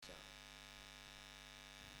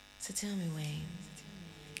So tell me, Wayne,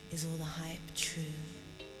 is all the hype true?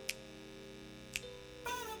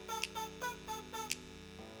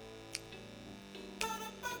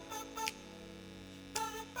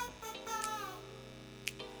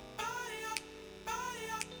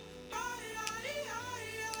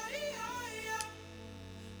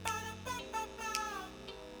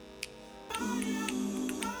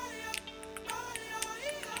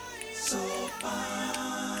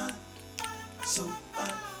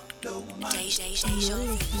 You're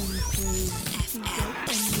listening to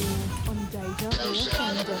Enyaw on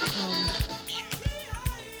DejaOrFun.com.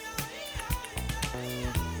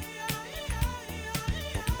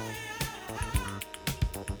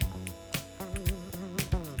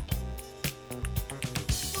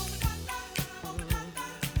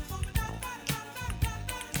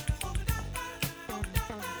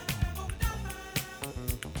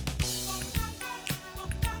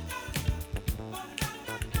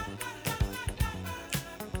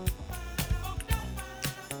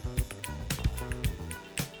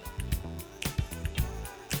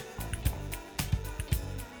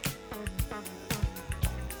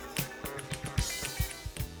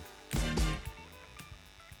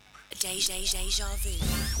 Deja Vu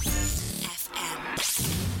FM.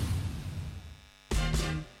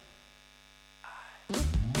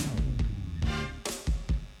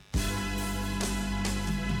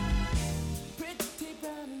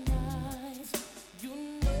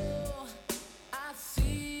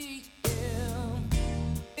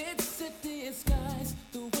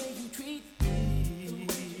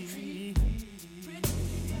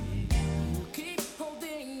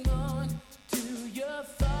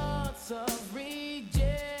 Of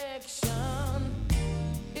rejection,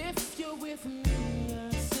 if you're with me,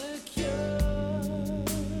 I'm secure.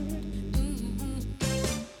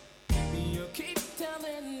 You keep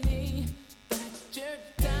telling me that your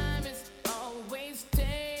time is always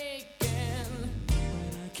taken,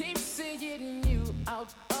 but I keep seeing you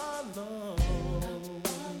out alone.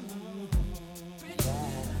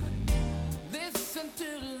 Listen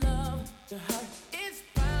to love, your heart is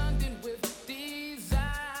pounding with desire.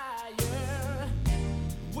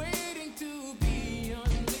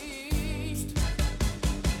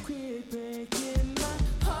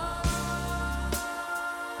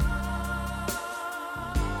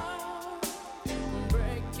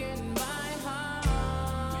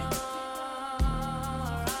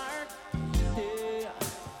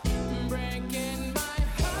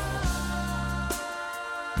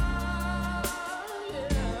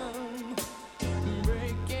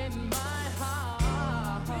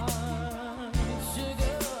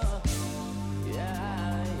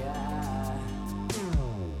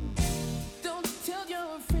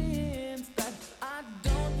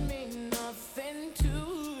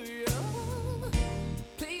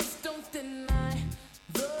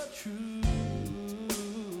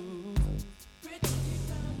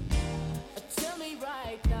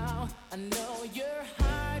 I know your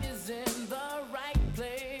heart is in the right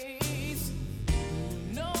place.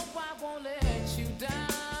 No, I won't let you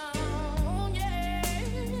down. Yeah.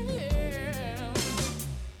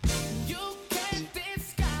 You can't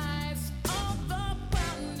disguise all the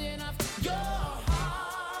pounding of your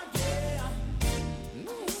heart. Yeah.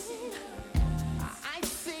 I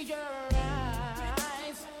see your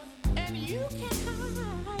eyes, and you can't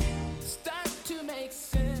hide. Start to make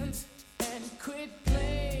sense and quit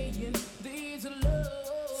playing these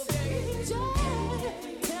love games.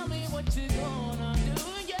 Tell me what you gonna do,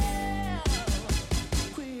 yeah.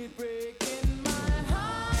 Quit breaking my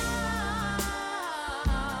heart,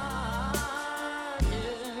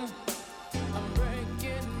 yeah. I'm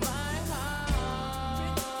breaking my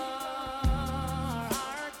heart,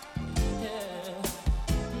 yeah.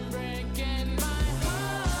 I'm breaking my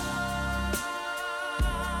heart.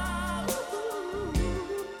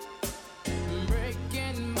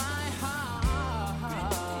 Breaking my heart,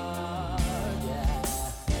 yeah.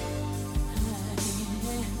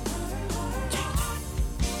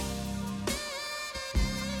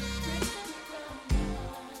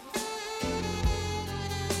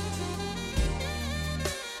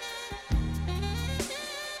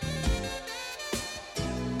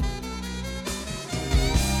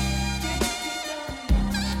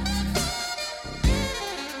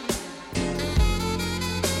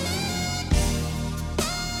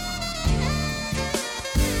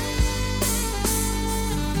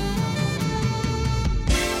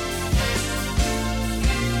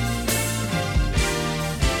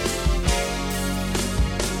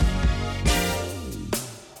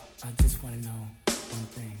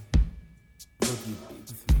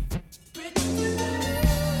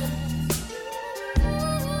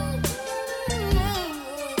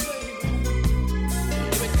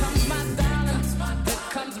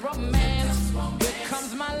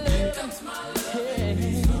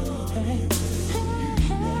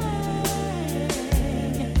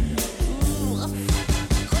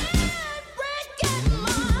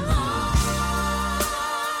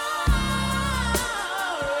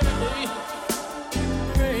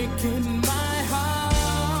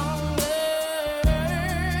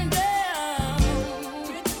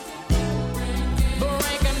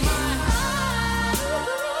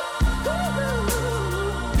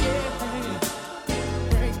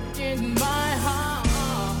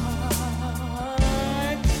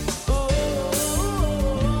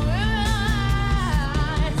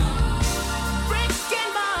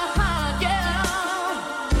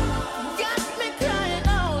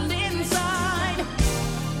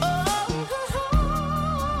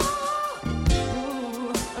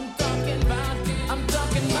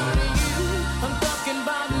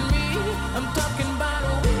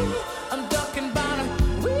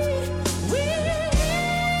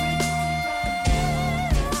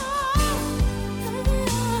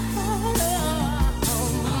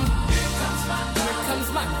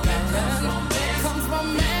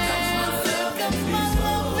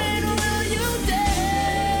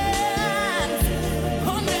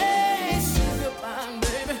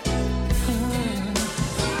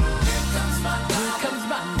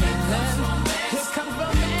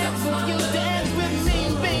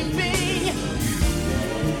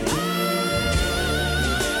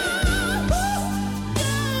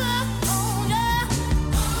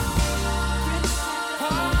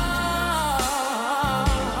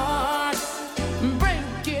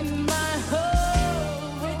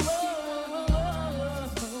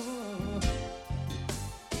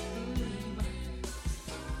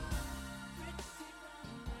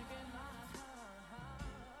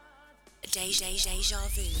 Deja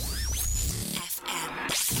Vu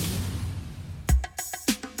FM.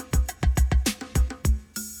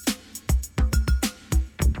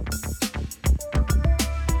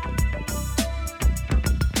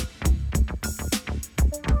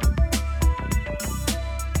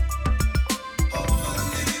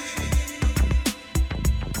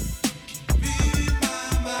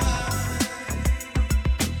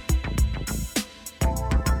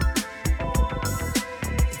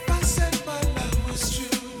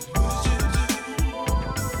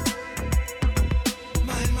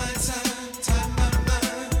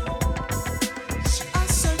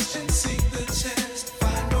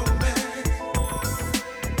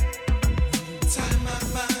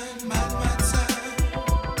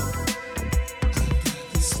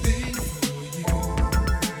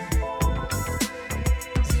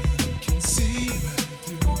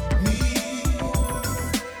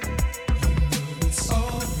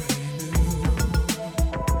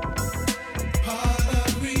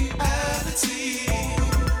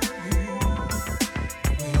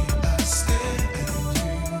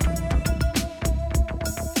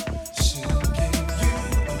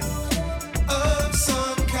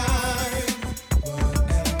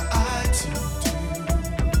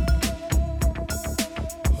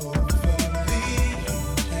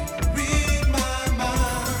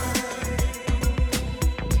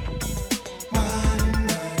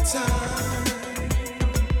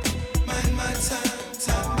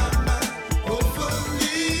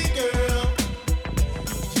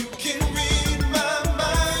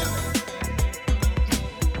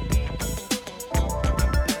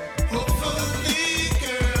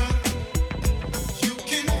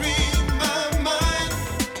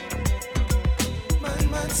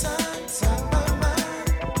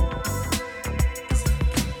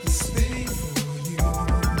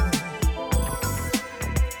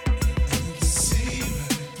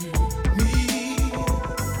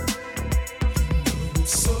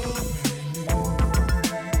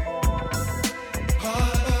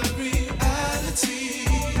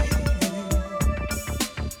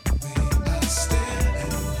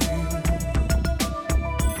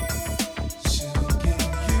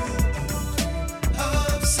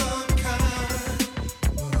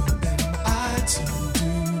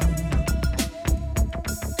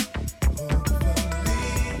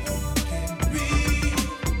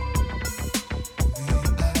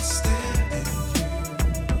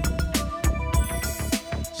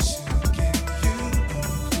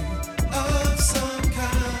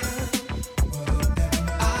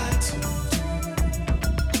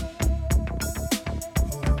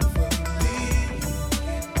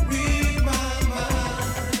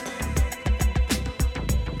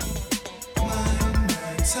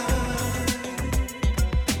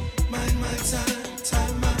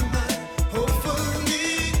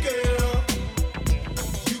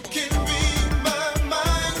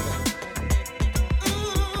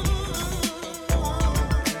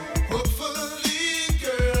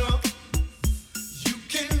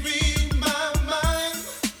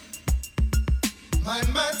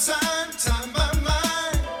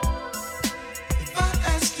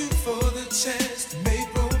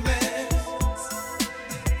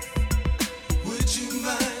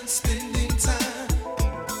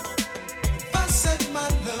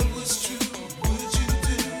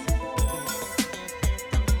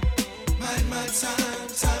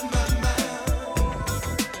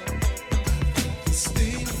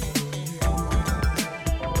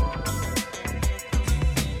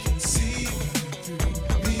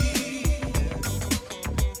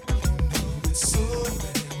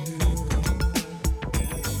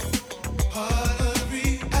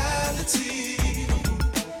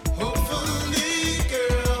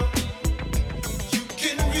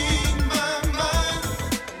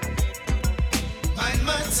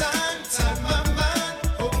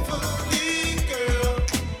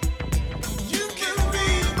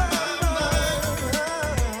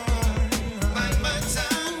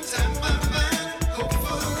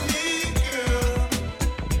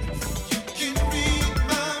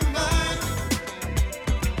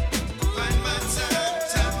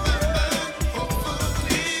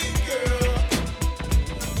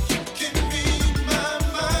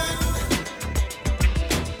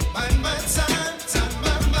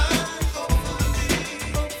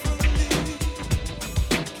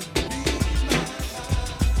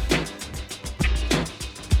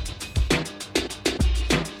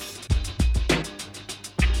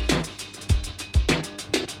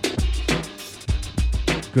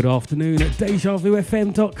 Good afternoon at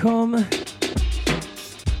DejaVuFM.com.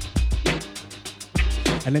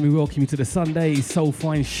 And let me welcome you to the Sunday Soul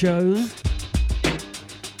Fine Show.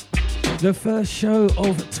 The first show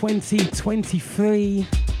of 2023.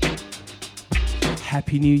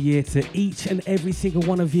 Happy New Year to each and every single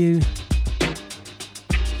one of you.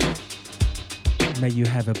 May you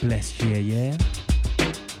have a blessed year, yeah?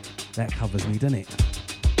 That covers me, doesn't it?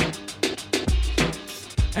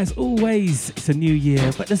 As always, it's a new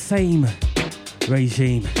year, but the same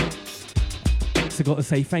regime. So got to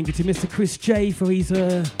say thank you to Mr. Chris J for his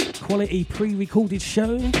quality pre-recorded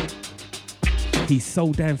show. His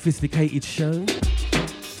so damn sophisticated show.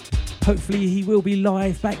 Hopefully he will be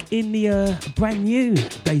live back in the brand new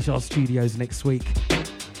Deja Studios next week.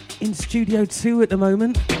 In Studio 2 at the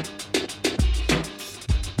moment.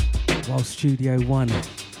 While Studio 1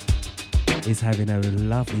 is having a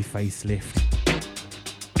lovely facelift.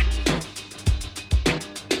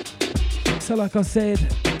 So like I said,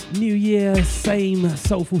 new year, same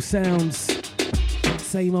soulful sounds,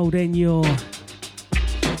 same old Enyaw.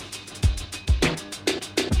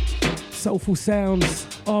 Soulful sounds,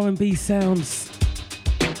 R&B sounds,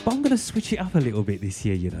 but I'm going to switch it up a little bit this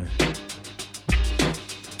year, you know.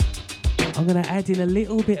 I'm going to add in a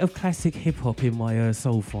little bit of classic hip-hop in my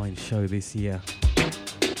Soul Fine show this year.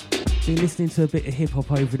 Been listening to a bit of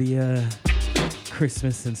hip-hop over the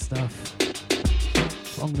Christmas and stuff.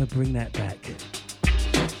 But I'm going to bring that back.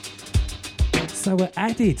 So I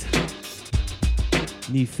added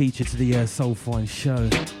new feature to the Soul Fine show.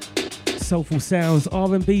 Soulful sounds,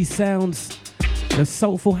 R&B sounds, the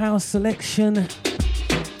soulful house selection,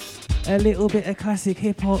 a little bit of classic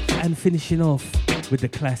hip-hop, and finishing off with the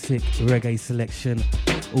classic reggae selection.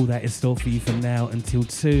 All that is store for you from now until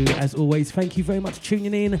 2. As always, thank you very much for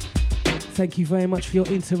tuning in. Thank you very much for your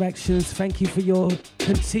interactions. Thank you for your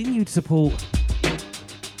continued support.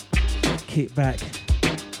 Kick back,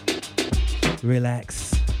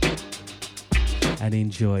 relax, and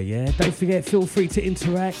enjoy, yeah? Don't forget, feel free to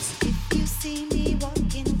interact. If you see me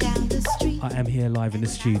walking down the street, I am here live in the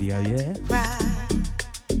studio, yeah? cry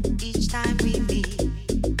each time we meet.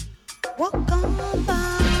 Walk on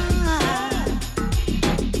by.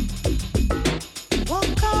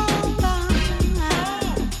 Walk on by.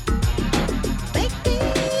 Make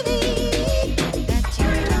believe that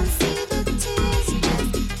you don't see the tears.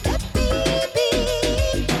 Just let me be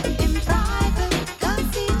in private.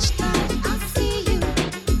 'Cause each time I see you,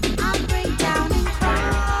 I break down and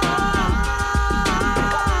cry.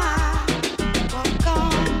 Walk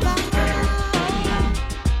on by.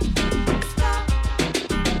 Stop.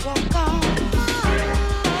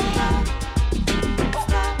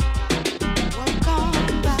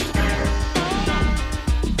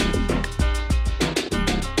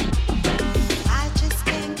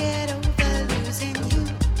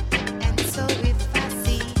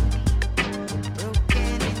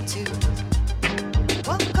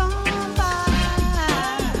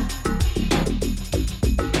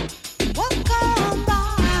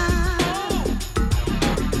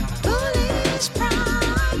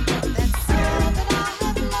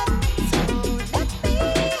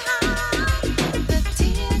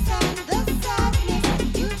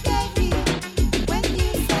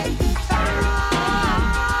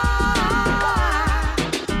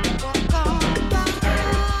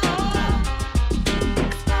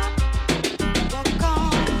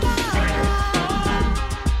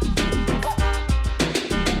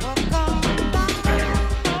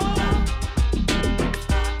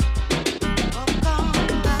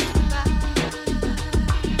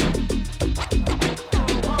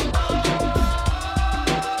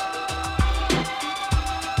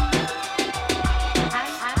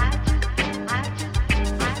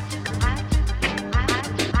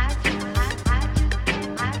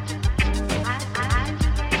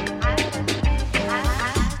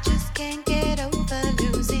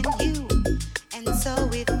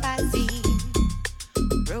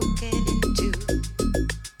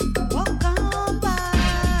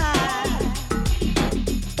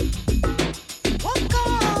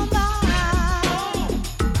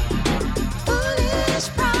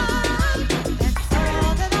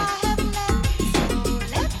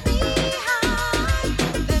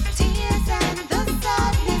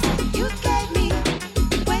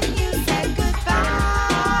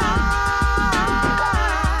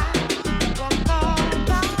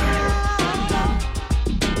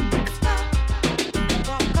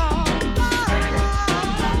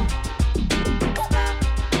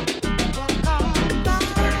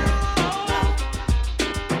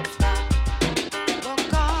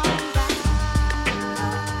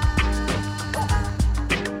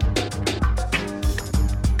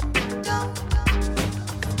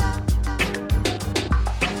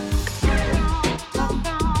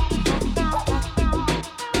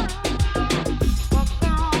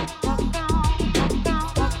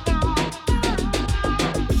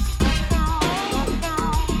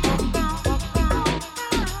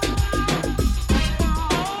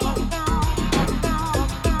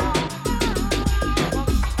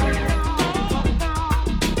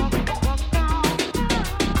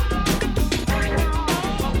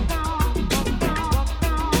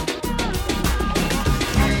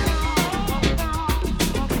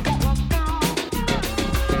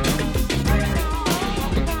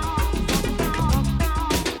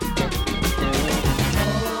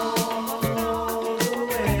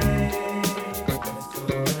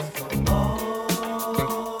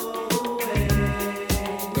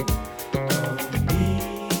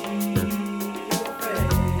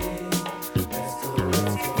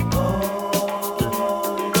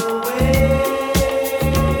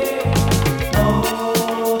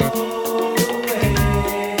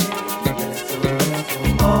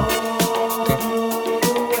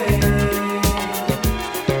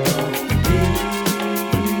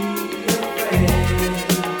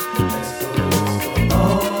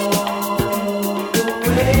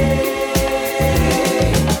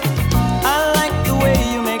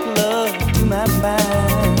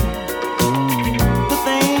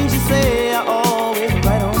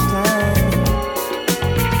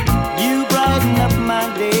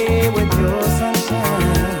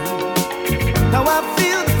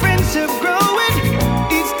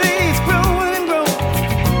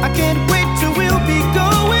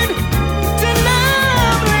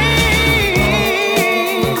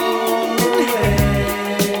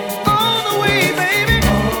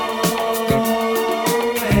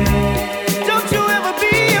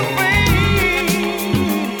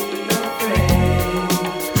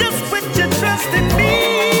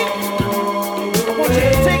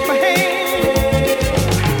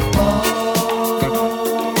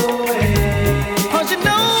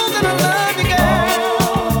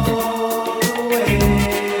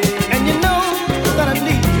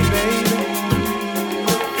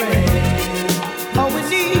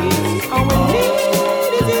 All we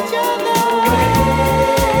need is each other.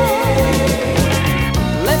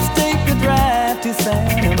 Let's take a drive to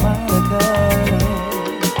Santa Monica.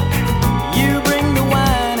 You bring the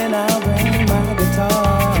wine and I'll bring my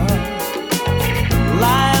guitar.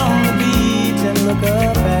 Lie on the beach and look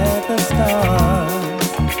up at the stars.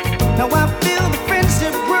 Now I feel the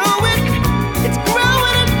friendship growing. It's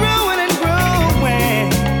growing and growing and growing.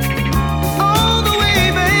 All the way,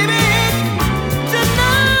 baby, to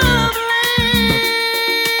Neverland.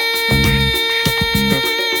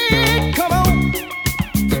 Come on.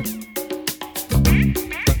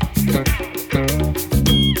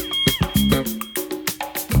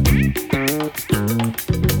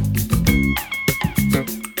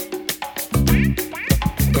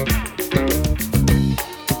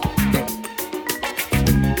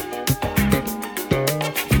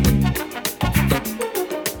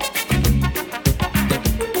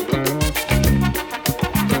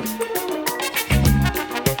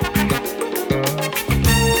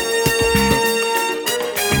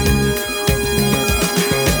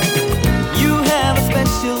 You have a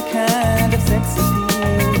special kind of sex appeal.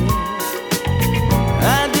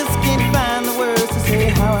 I just can't find the words to say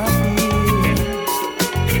how I feel.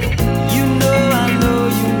 You know my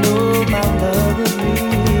love is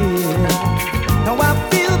real. Now I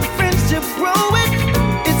feel the friendship growing.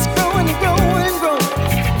 It's growing and growing and growing.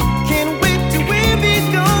 Can't wait till we be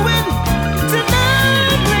going to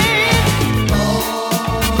Neverland.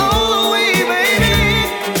 All the way, baby.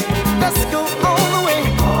 Let's go all the way.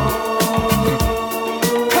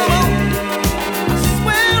 Come on. I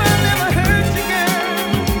swear I never hurt you, girl.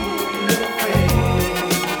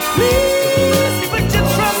 Please put your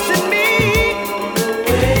trust in me.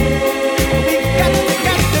 We got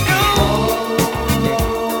to go.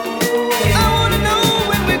 I wanna know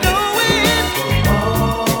when we're going.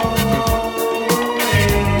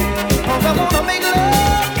 'Cause I wanna make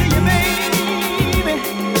love to you, baby.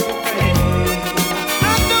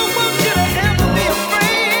 I don't want you to ever be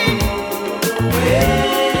afraid.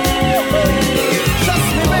 Trust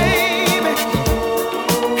me, baby.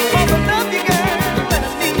 'Cause I love you, girl, and I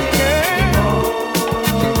need you, girl.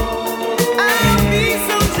 I'll be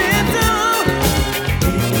so gentle.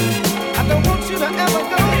 I don't want you to ever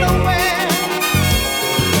go nowhere.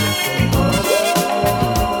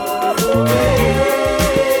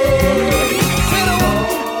 Said I want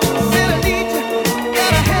you, said I need you,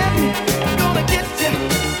 gotta have you, gonna get you.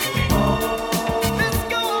 Let's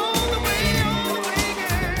go all the way,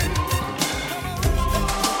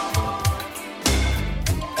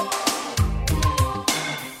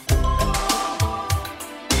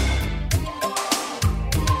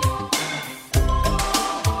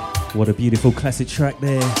 What a beautiful classic track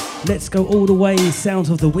there. Let's go all the way. Sounds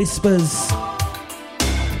of the Whispers.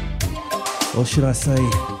 Or should I say,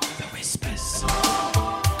 the Whispers.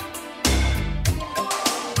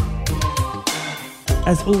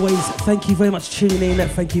 As always, thank you very much for tuning in.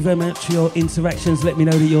 Thank you very much for your interactions. Let me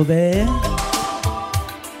know that you're there.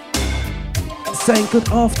 Saying good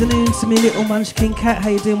afternoon to me little munchkin cat. How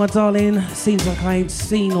you doing, my darling? Seems like I ain't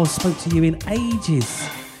seen or spoke to you in ages.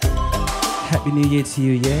 Happy New Year to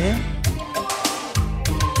you, yeah?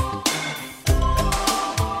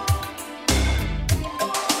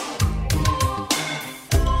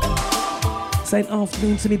 Saying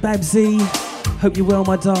afternoon to me, Babsy. Hope you're well,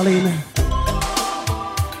 my darling.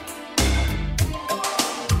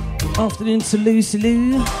 Afternoon to Lucy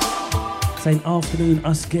Lou. Saying afternoon,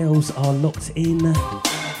 us girls are locked in.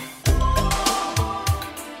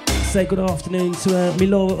 Say good afternoon to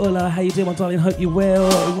Milora Ulla. How you doing, my darling? Hope you're well.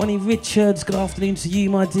 Ronnie Richards, good afternoon to you,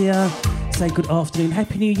 my dear. Say good afternoon.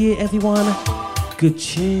 Happy New Year, everyone. Good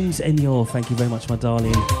tunes, Enyaw. Thank you very much, my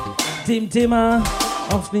darling. Dim Dimmer,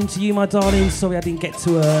 afternoon to you, my darling. Sorry I didn't get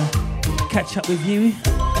to catch up with you.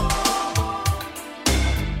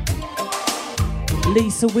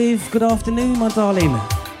 Lisa With, good afternoon, my darling.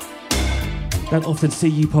 Don't often see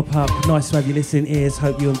you pop up. Nice to have you listening ears.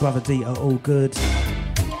 Hope you and Brother D are all good.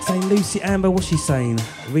 Saying Lucy Amber, what's she saying?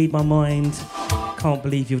 Read my mind. Can't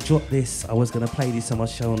believe you've dropped this. I was going to play this on my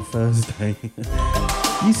show on Thursday.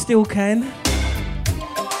 You still can.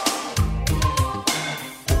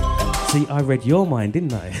 See, I read your mind,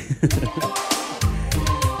 didn't I?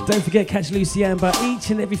 Don't forget, catch Lucy Amber each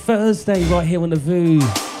and every Thursday right here on The Voo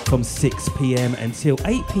from 6 p.m. until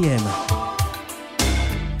 8 p.m.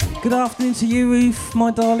 Good afternoon to you, Ruth, my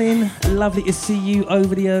darling. Lovely to see you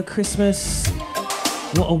over the Christmas.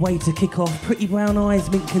 What a way to kick off. Pretty Brown Eyes,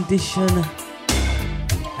 Mint Condition.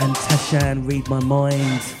 And Tashan, Read My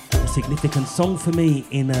Mind. A significant song for me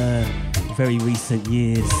in very recent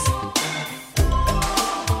years.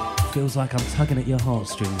 Feels like I'm tugging at your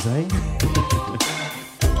heartstrings, eh?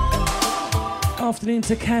 Afternoon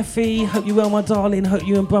to Kathy. Hope you well, my darling. Hope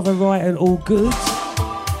you and brother right and all good.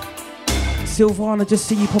 Silvana, just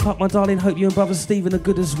see you pop up, my darling. Hope you and brother Stephen are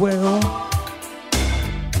good as well.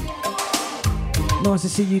 Nice to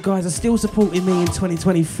see you guys are still supporting me in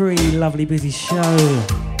 2023. Lovely busy show.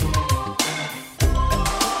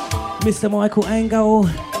 Mr. Michael Angle.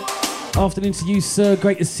 Afternoon to you, sir.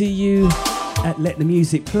 Great to see you at Let the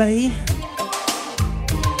Music Play.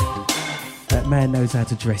 That man knows how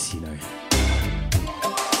to dress, you know.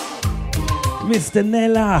 Mr.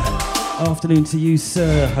 Nella. Afternoon to you,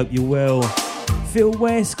 sir. Hope you're well. Phil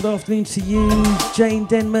West. Good afternoon to you. Jane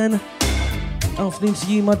Denman. Afternoon to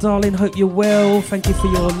you, my darling. Hope you're well. Thank you for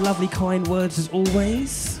your lovely, kind words as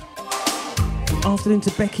always. Afternoon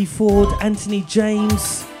to Becky Ford, Anthony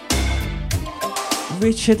James,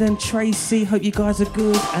 Richard and Tracy. Hope you guys are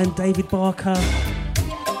good. And David Barker.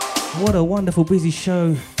 What a wonderful, busy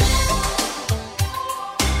show.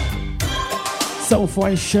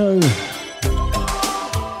 Soulfire show.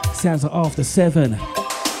 Sounds like after 7.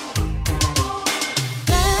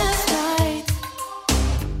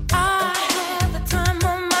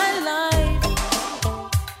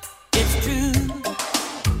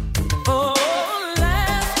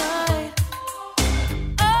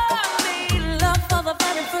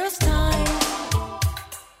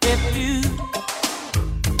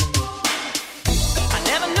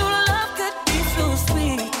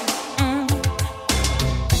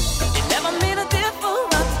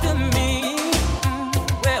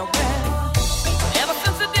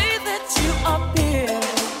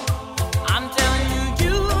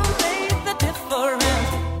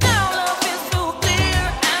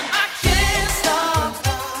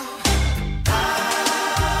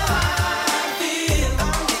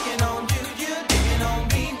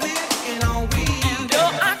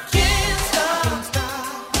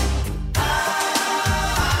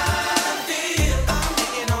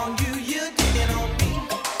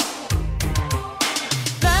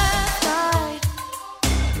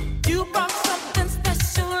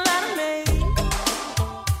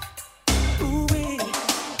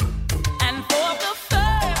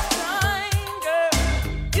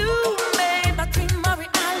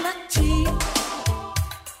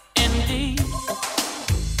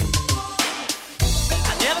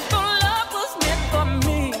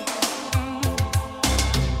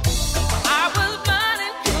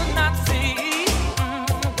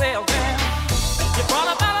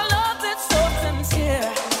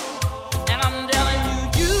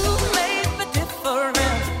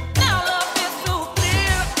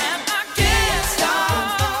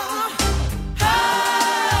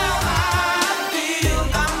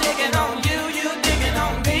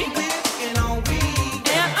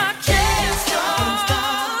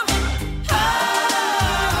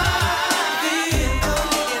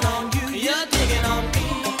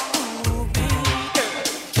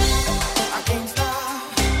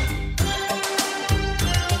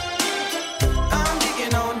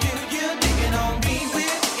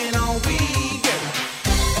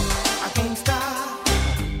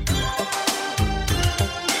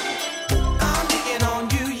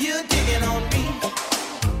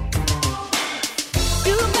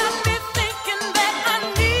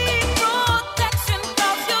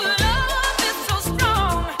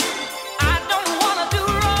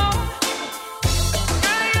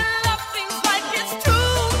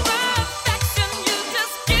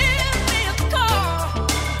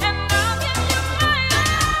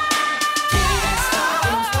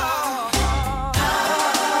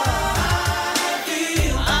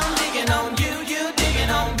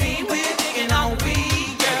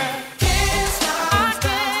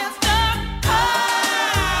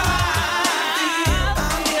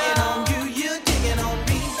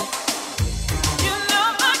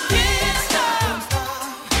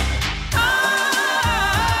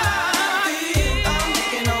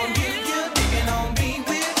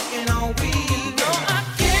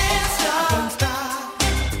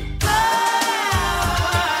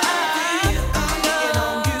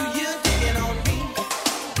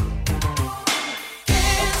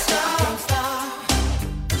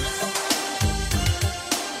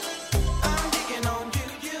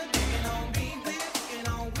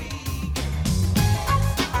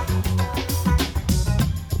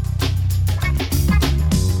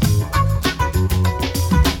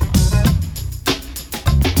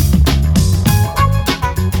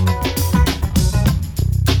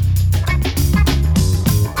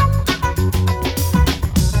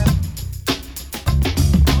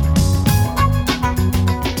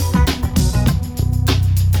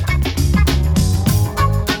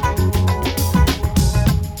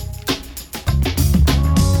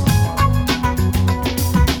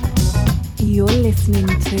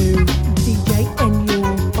 listening to DJ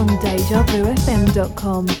Enyaw on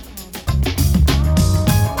DejaVuFM.com.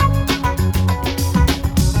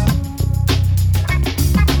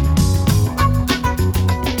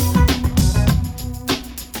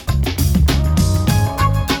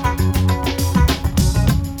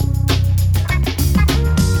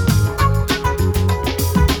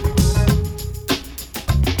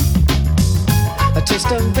 A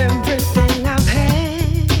taste of everything I've had.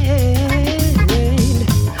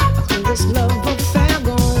 I think this love affair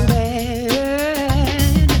gone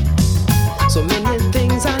bad. So many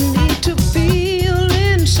things I need to feel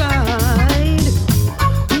inside.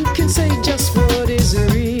 Who can say just what is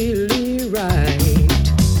really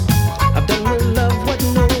right? I've done with love what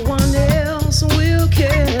no one else will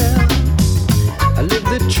care. I live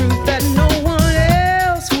the truth that no one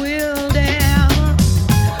else will dare.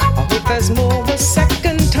 I hope there's more a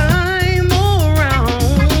second time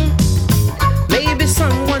around. Maybe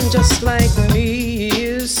someone just like me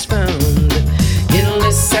is found.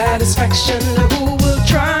 Endless satisfaction, who will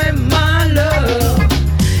try my love?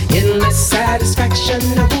 Endless satisfaction,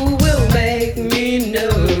 who will make me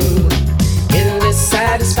know? Endless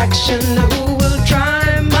satisfaction, who will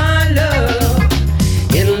try my love?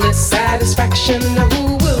 Endless satisfaction,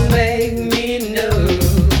 who will make me know?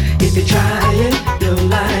 If you try it, you'll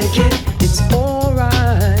like it. It's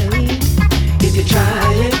alright. If you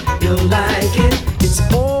try it, you'll like it. It's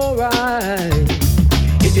alright.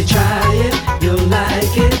 If you try it, you'll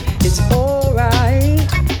like it. It's alright.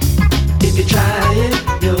 If you try it,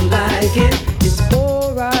 you'll like it. It's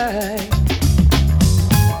alright.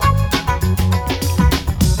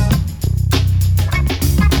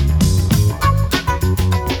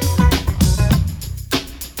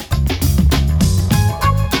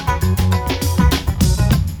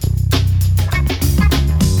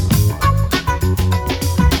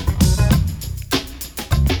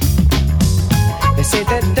 They say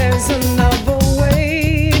that there's another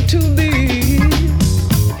way to be.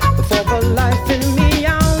 Before the life in me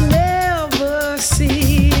I'll never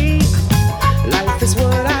see. Life is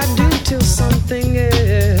what I do till something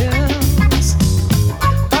else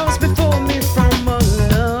falls before me from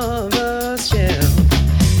another shelf.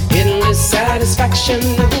 Endless satisfaction,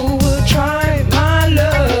 who will try my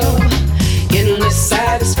love? Endless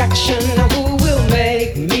satisfaction, who will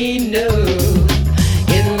make me know?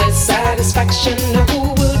 Endless satisfaction,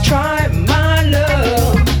 who will try my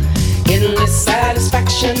love? Endless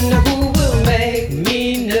satisfaction, who will make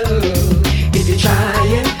me know? If you try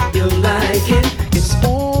it, you'll like it. It's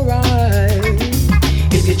alright.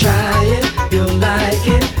 If you try it, you'll like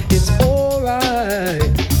it. It's alright.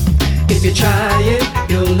 If you try it,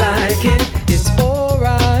 you'll like it. It's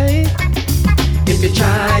alright. If you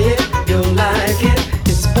try it, you'll like it.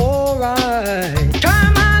 It's alright. Try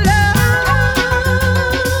my love.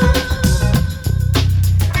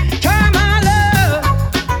 Try my love.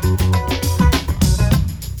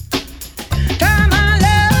 Try my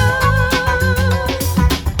love.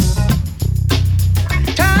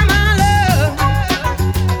 Try my love.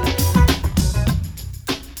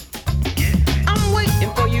 I'm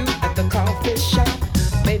waiting for you at the coffee shop.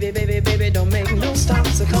 Baby, baby, baby, don't make no stop,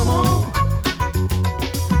 so come on.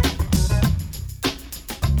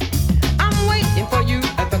 I'm waiting for you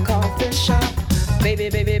at the coffee shop. Baby,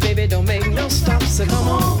 baby, baby, don't make no stop, so come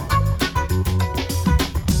on.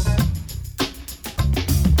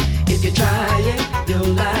 If you try it,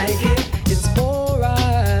 you'll like it. It's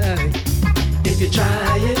alright. If you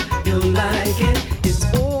try it, you'll like it. It's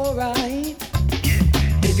alright.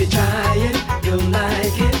 If you try it, you'll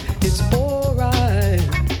like it. It's alright.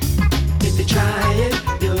 If you try it,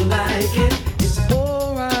 you'll like it. It's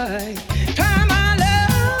alright. Try my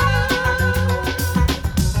love.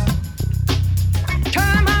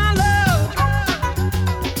 Try my love.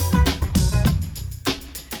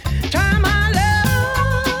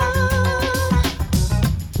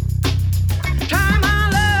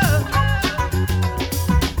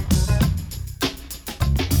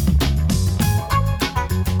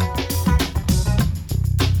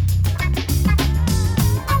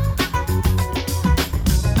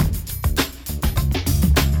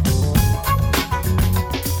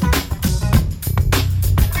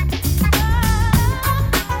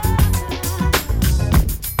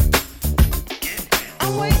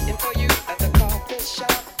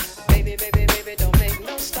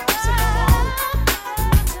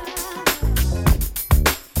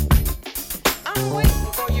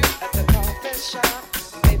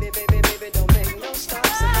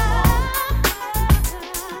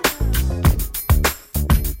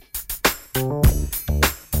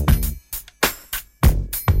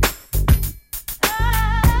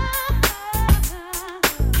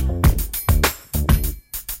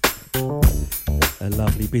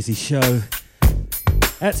 busy show.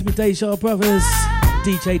 Out to my Deja brothers,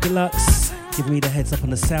 DJ Deluxe, giving me the heads up on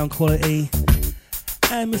the sound quality,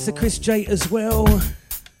 and Mr. Chris J as well.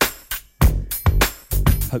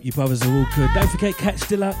 Hope you brothers are all good. Don't forget, catch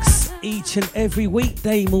Deluxe each and every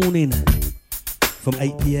weekday morning from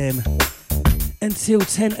 8 p.m. until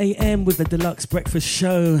 10 a.m. with the Deluxe Breakfast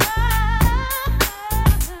Show.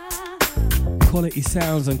 Quality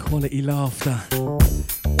sounds and quality laughter.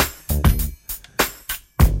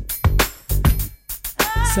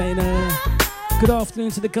 Saying good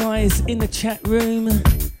afternoon to the guys in the chat room.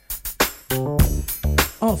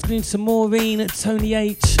 Afternoon to Maureen, Tony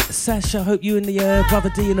H, Sasha. Hope you and the Brother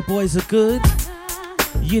D and the boys are good.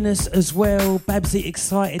 Eunice as well. Babsy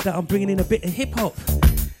excited that I'm bringing in a bit of hip hop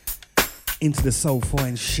into the Soul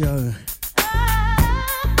Fine show.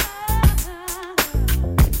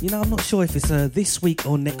 You know, I'm not sure if it's this week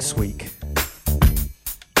or next week.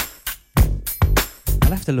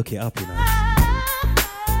 I'll have to look it up, you know.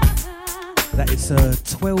 That it's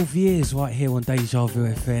 12 years right here on Deja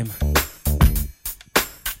Vu FM.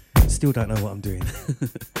 Still don't know what I'm doing.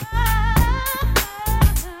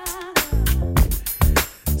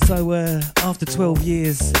 So after 12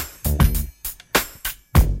 years,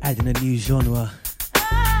 adding a new genre,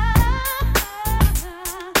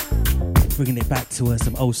 bringing it back to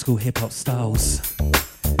some old school hip hop styles.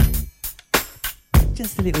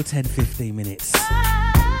 Just a little 10-15 minutes.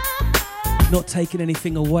 Not taking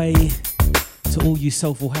anything away to all you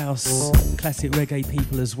soulful house, classic reggae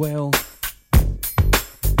people as well.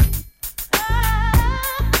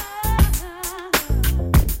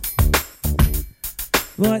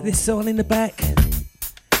 Right, this song in the back,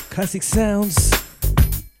 classic sounds,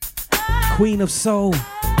 Queen of Soul,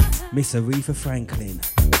 Miss Aretha Franklin.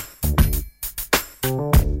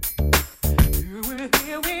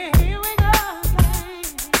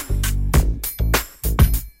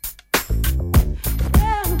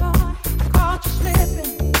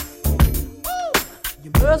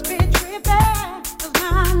 Must be tripping, 'cause I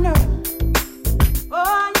know,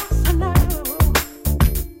 oh yes I know,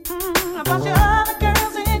 about your other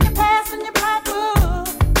girls in your past and your black book,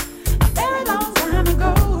 a very long time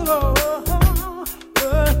ago.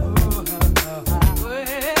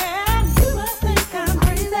 Well, you must think I'm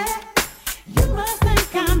crazy, you must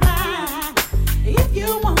think I'm blind. If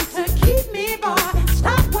you want to keep me, boy,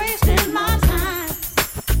 stop wasting my time.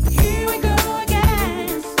 Here we go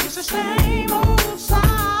again, it's the same old song.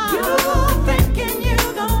 Thinking you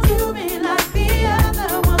gon' do me like the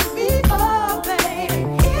other ones before, babe.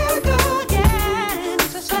 Here we go again,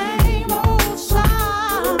 it's the same old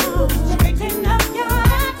song. Straighten up your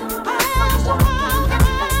act, all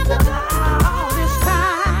this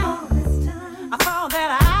time. I thought that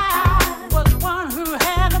I was the one who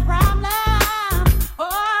had the problem.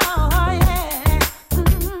 Oh yeah,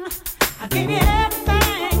 I gave you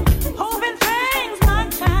everything, hoping things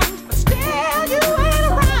might change, but still you ain't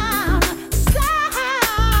around.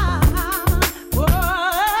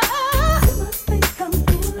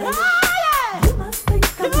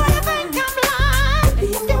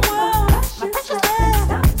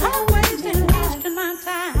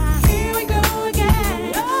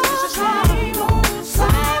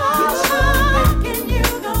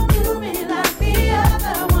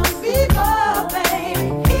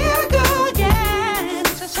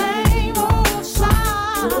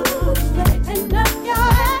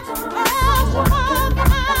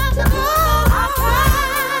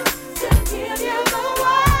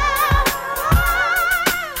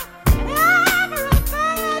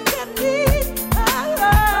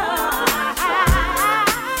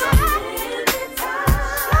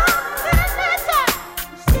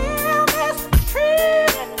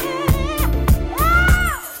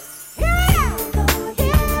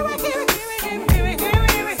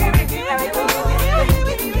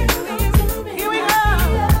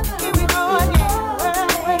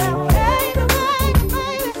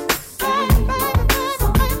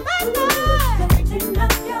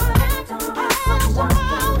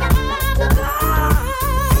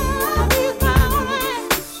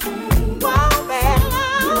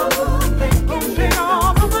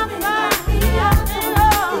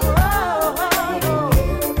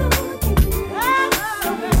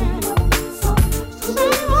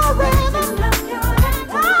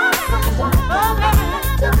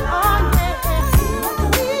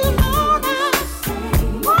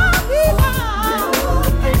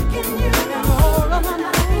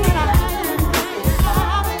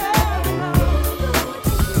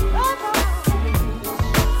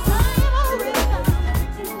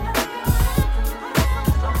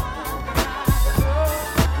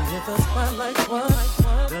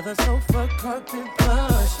 the sofa carpet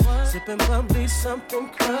plush. Sipping bubbly, something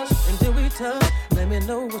crush, and then we touch. Let me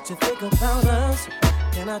know what you think about us.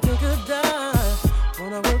 Can I take a dive?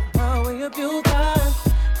 Gonna work my way up your thighs.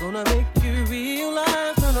 Gonna make you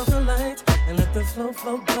realize. Turn off the lights and let the flow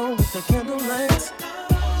go with the candlelight.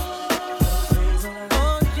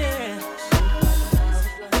 Oh yeah.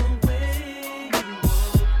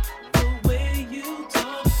 The way you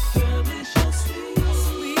talk, girl, is so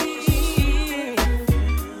sweet.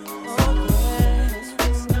 Oh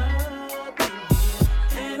yes.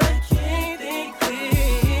 And I can't think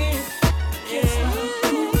clear. Yeah.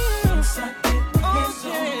 Oh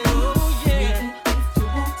yeah.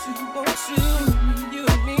 Want to, you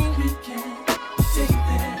and me, we can take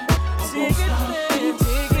that. Take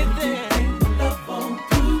it there. Love on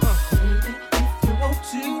through. If you want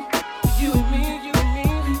to, you and me,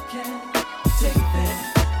 we can take that.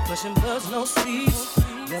 Pushing buzz, no seats.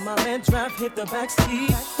 Let my man drive, hit the back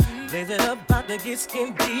seat. Blaze it up, about to get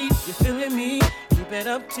skin deep. You feeling me? Keep it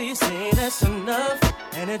up till you say that's enough.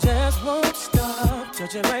 And it just won't stop.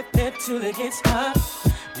 Touch it right there till it gets hot.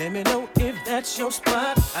 Let me know if that's your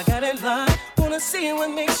spot. I got it locked. Wanna see what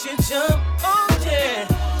makes you jump. Oh yeah.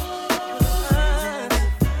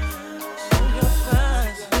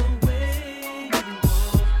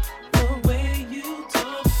 The way you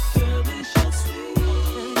talk, girl, is so sweet.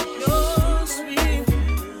 You're sweet.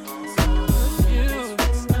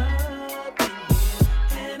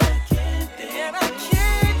 And I can't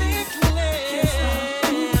be clear.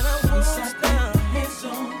 And I won't stop. Hands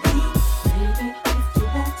on you, baby. If you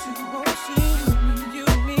want to, you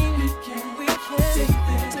and me, we can take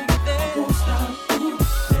that. I won't stop.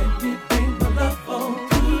 Let me bring my love on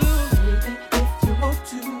you, baby. If you want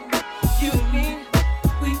to, you and me,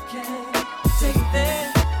 we can take that.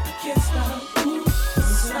 I can't stop.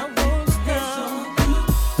 So I won't stop.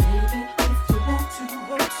 Baby, if you want to,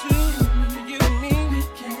 you and me, we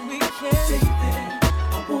can take that.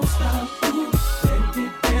 I won't stop.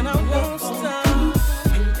 And I won't stop.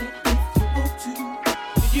 Baby, if you want to,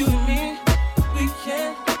 you and me, we can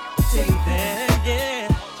take that. Yeah.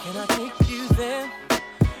 Can I take you there?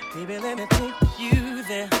 Baby, let me take you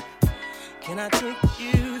there. Can I take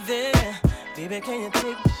you there? Baby, can you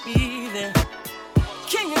take me there?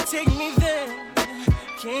 Can you take me there?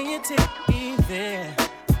 Can you take me there?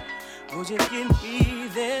 Would you get me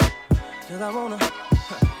there? Cause I wanna,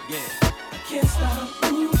 yeah. I can't stop.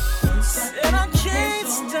 And I can't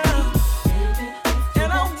stop.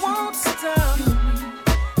 And I won't stop.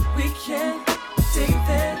 We can take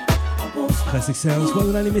that. I won't stop. Classic sounds. One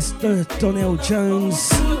and only Mr. Donnell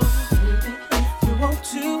Jones. If you want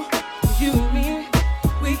to, you and me,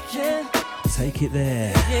 we can Take it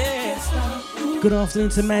there. yeah. Good afternoon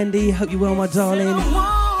to Mandy. Hope you're well, my darling.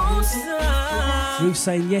 I won't stop. Ruth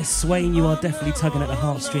saying, yes, Wayne, you are definitely tugging at the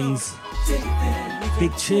heartstrings.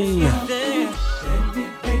 Big tune. There,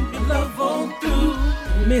 baby, love on through.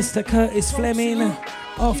 Mr. Curtis Fleming.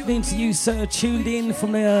 Afternoon to you, sir. Tuned in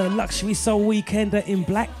from the Luxury Soul Weekender in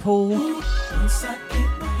Blackpool.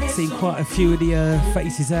 Seen quite a few of the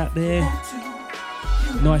faces out there.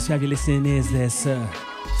 Nice to have you listening ears there, sir.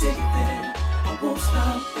 Take that, I won't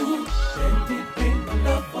stop. Baby, bring my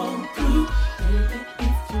love on through. Baby,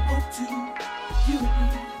 if you want to, you and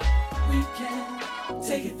me, we can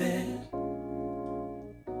take it there.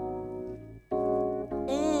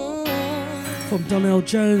 From Donnell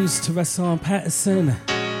Jones to Rassan Patterson.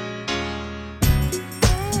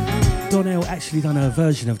 Donnell actually done a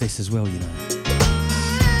version of this as well, you know.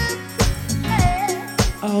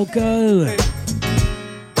 I'll go.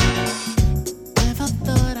 Never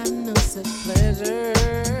thought I'd know such pleasure.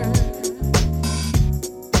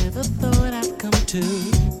 Never thought I'd come to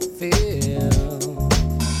feel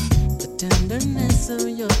the tenderness of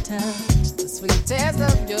your touch, the sweet taste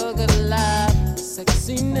of your good love, the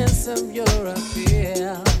sexiness of your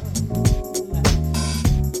appeal.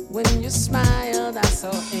 When you smiled, I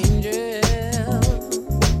saw angels,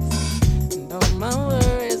 and all my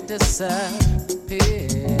worries disappeared.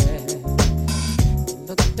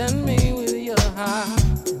 Looked at me with your heart,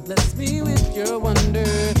 and blessed me with your wonder,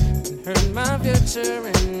 and heard my future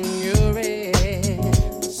in your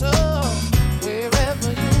head. So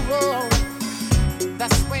wherever you roll,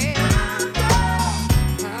 that's where I go.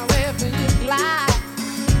 However you glide,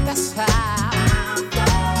 that's how I go.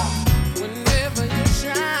 Whenever you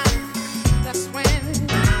shine, that's when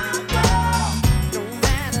I go. No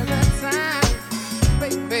matter the time,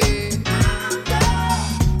 baby.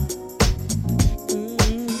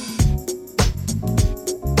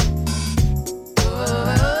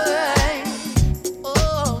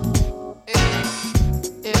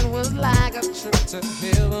 To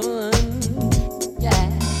heaven,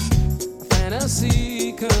 yes, a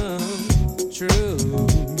fantasy come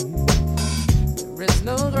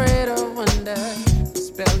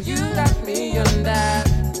Girl, you got me under.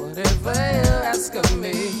 Whatever you ask of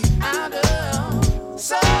me, I'll do.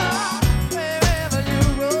 So wherever you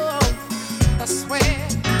roll, that's where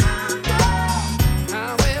I'll go.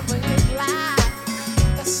 However you glide,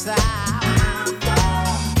 that's how I'll go.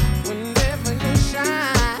 Whenever you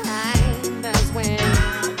shine, that's when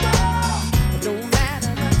I'll go. It don't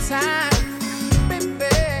matter the time,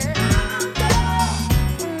 baby. I'll go.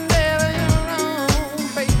 Whenever you roll,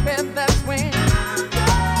 baby, that's when I'll go.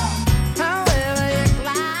 However you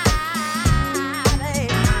glide,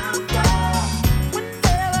 I'll go.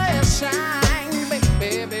 Whenever you shine,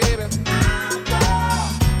 baby, baby, I'll go.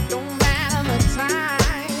 Don't matter the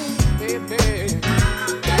time, baby.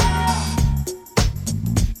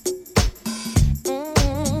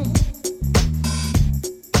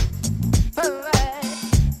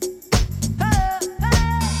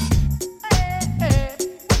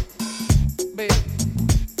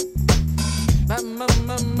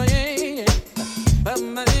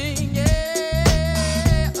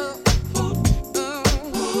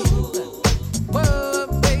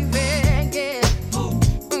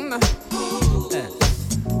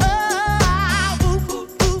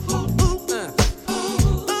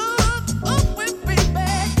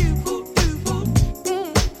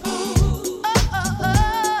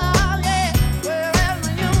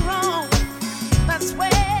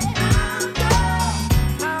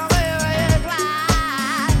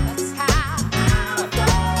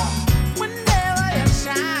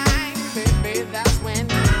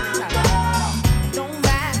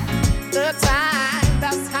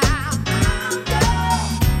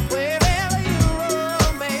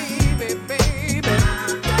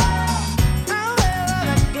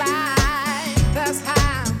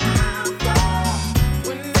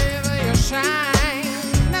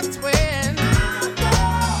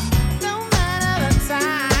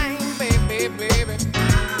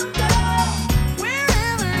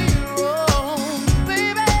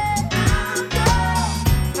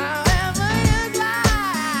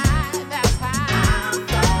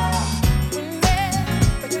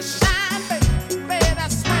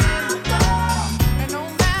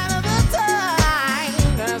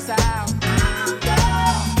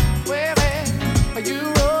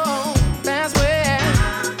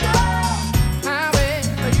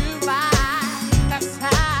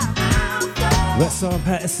 Roxanne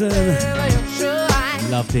Patterson.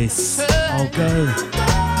 Love this. I'll go.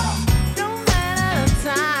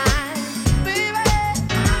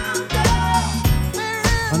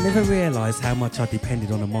 I never realised how much I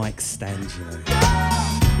depended on a mic stand, you know.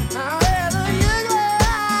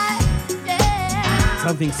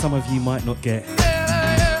 Something some of you might not get.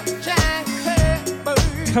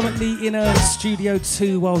 Currently in a Studio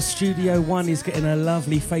 2 while Studio 1 is getting a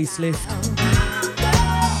lovely facelift.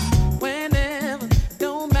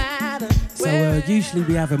 So usually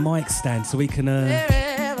we have a mic stand so we can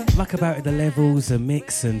muck about with the levels and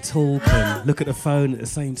mix and talk and look at the phone at the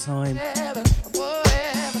same time.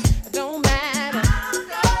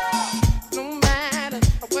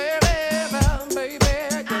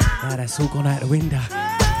 Now that's all gone out the window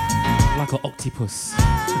like an octopus.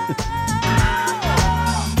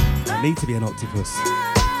 I need to be an octopus.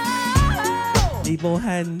 Need more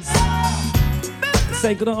hands.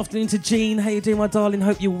 Say good afternoon to Jean. How you doing, my darling?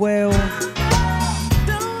 Hope you're well.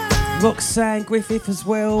 Roxanne Griffith as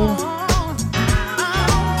well.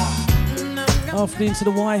 Afternoon to the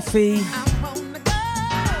wifey.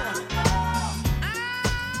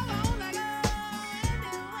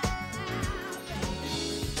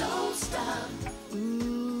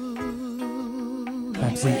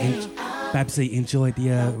 Babsy enjoyed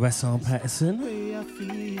the Roxanne Patterson.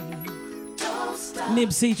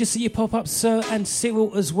 Nibsy, just see you pop up, sir, and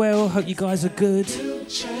Cyril as well. Hope you guys are good.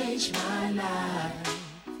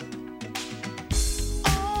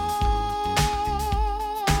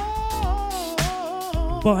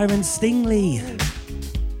 Byron Stingley.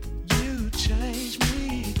 You change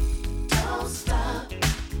me. Don't stop.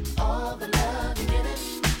 All the love you give it.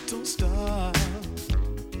 Don't stop.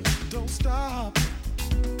 Don't stop.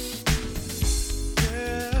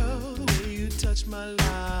 Girl, the way you touch my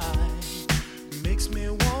life makes me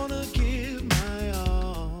wanna give my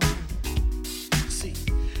all. See,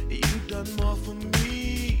 you've done more for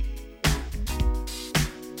me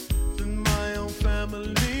than my own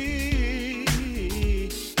family.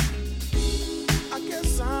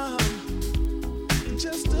 I'm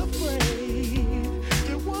just afraid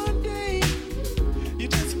that one day you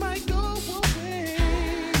just might go away.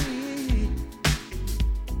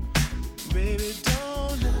 Baby,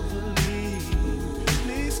 don't ever leave.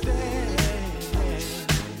 Please stay.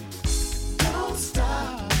 Don't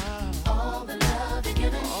stop all the love you're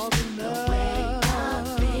giving.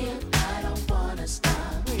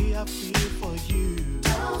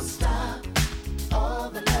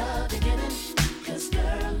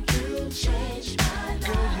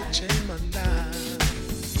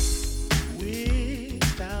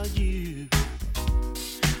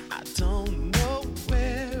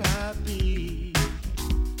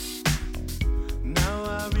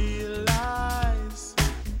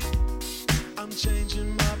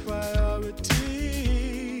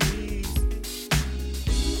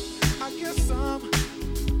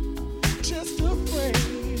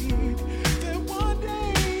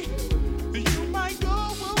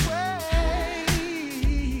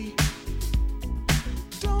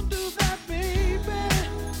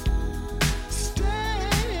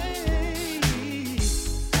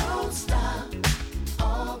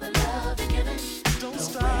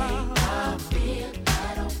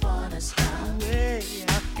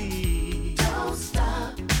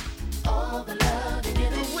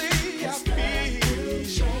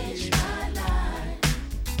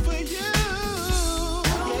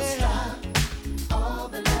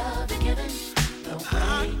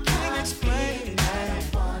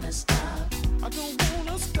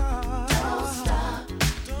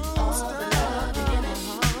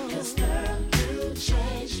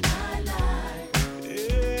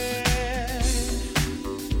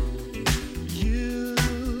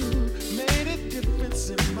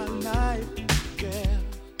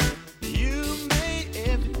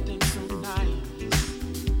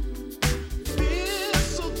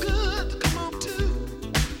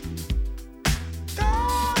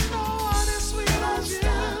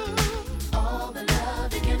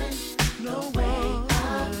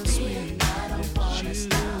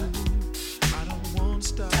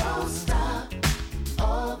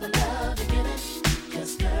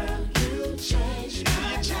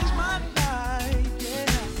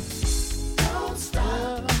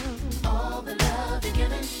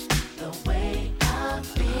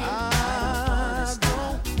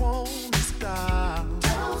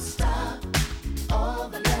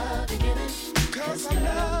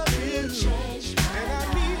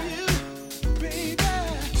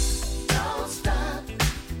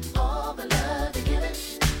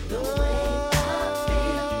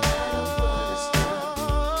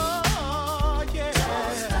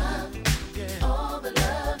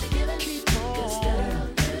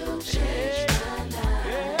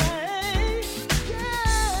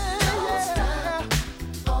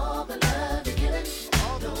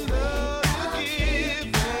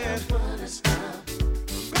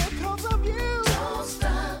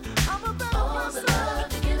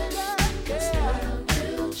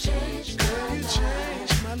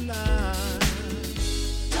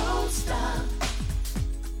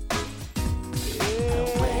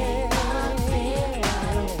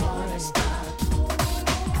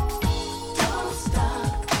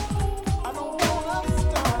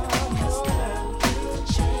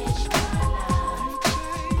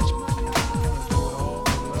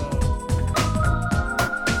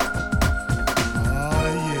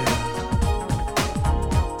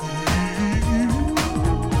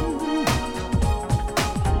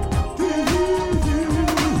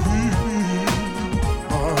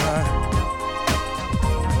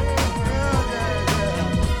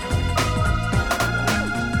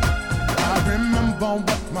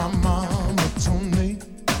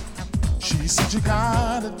 But you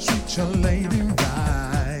gotta treat your lady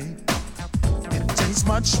right. It takes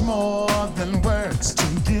much more than words to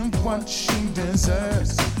give what she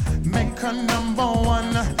deserves. Make her number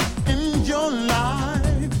one in your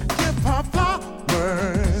life. Give her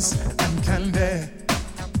flowers and candy.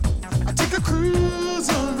 Take a cruise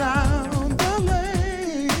around the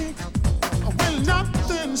lake. When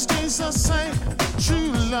nothing stays the same,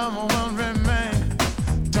 true love will remain.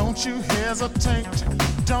 Don't you hesitate,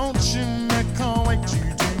 don't you make her wait. You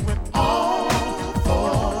do it all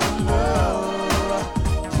for love.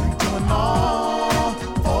 You're doing all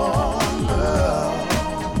for love.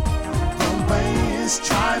 The way is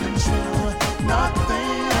tried and true,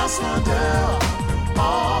 nothing else will do.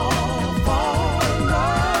 All for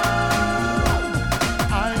love.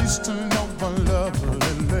 I used to know a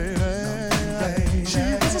lovely lady. She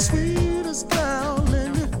was the sweetest girl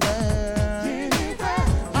anywhere.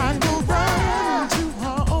 I'd go right to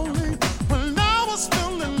her only when I was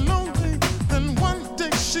feeling lonely. Then one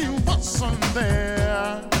day she wasn't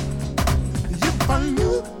there. If I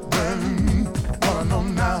knew then what I know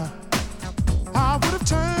now, I would have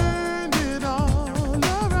turned it all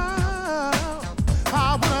around.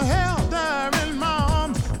 I would have held her in my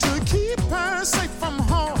arms to keep her safe from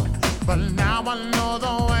harm. But now I know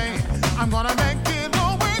the way I'm gonna make it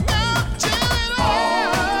all work out. Do it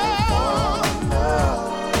all for love.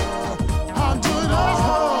 I'll do it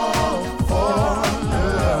all for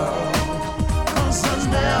love. 'Cause there's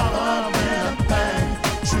never been a thing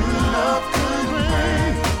true love could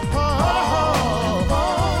bring. Oh,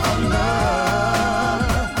 for love.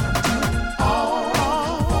 All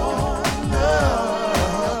for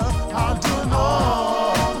love. I'll do it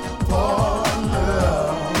all for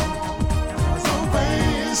love. 'Cause the way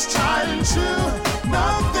is tried and true,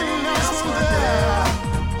 nothing else will there.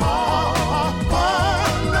 All for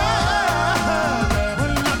love.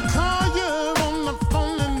 When I call you on the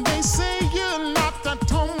phone and they say you're not at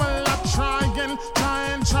home, well I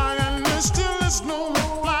try and there still is no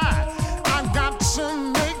reply. I got to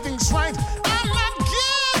make things right. I'm not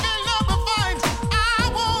giving up a fight. I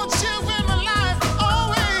want you in my life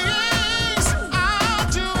always. I'll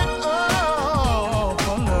do it all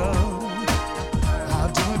for love.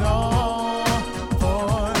 I'll do it all for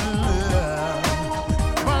love.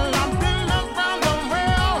 Well, I've been around the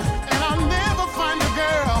world and I'll never find a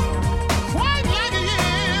girl quite like you.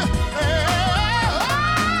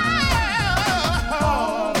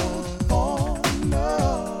 All for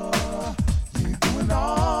love. You do it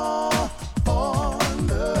all for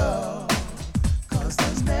love. 'Cause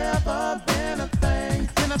there's never been a thing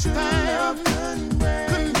true love couldn't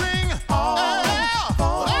bring. All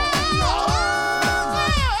for love.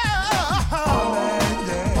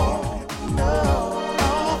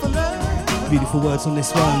 Beautiful words on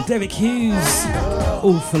this one. Derek Hughes,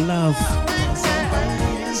 All for Love.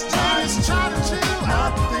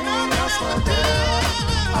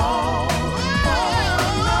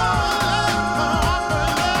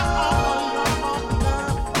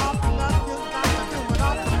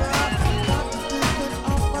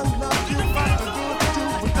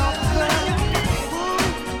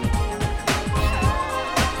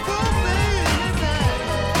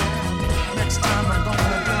 Next time I'm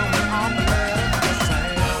gonna do it on the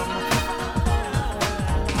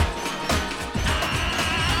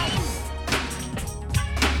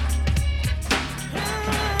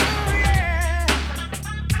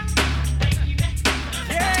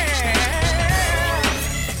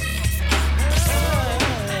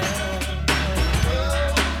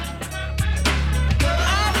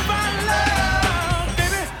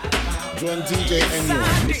Join DJ Enyaw,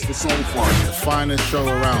 Mr. Soulful, the finest show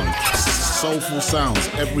around. Soulful Sounds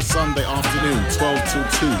every Sunday afternoon, 12 till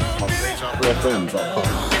 2 on DejaVuFM.com.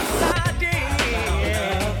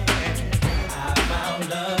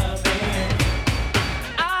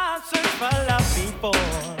 I searched for love before,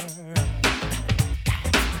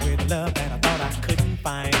 with love that I thought I couldn't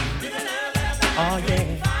find. Oh yeah,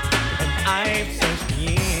 and I've searched the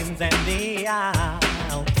ins and the outs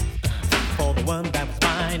for the one that was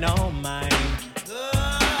mine, oh mine.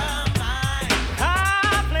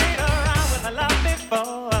 I played around with a love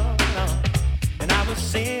before, and I was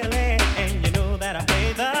silly, and you know that I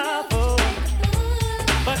played the fool.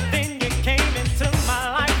 But then you came into my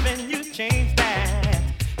life and you changed that.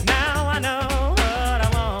 Now I know what I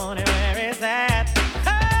want and where it's at.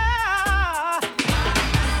 Oh,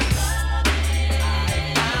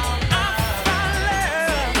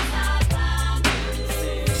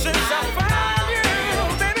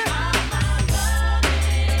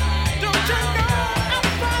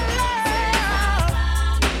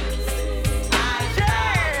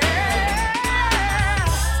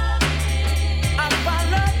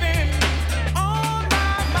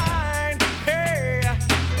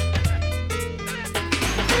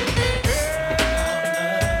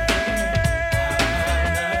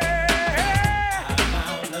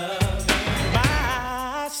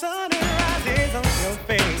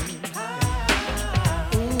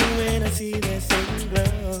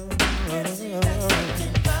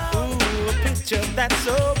 future that's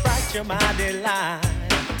so bright, you're my delight.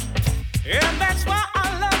 And that's why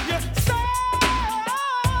I love you so,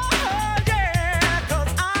 yeah. 'Cause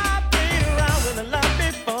I've been around with a love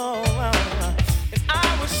before. And I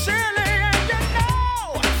was silly, and you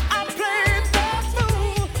know I played the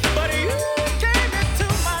fool. But you came into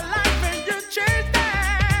my life and you changed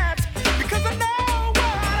that. Because I know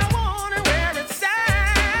what I want and where it's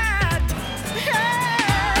at.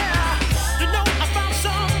 Yeah. You know I found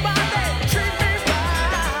somebody treat me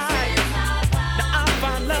right. Now I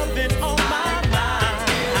found loving on my mind.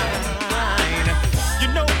 You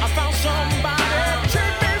know I found somebody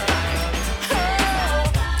treat me right. Oh,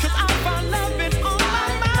 'cause I found loving on my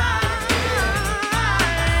mind.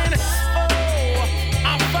 Oh,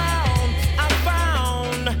 I found love.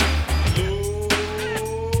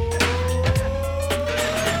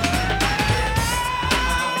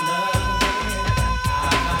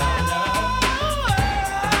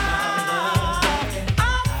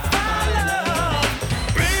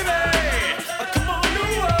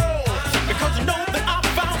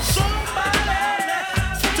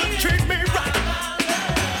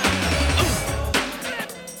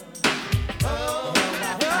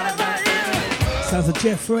 Sounds of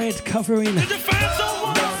Jeff Red covering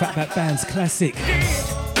Fatback Band's classic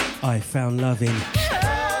I Found Loving.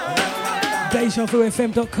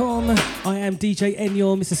 DejaVuFM.com. I am DJ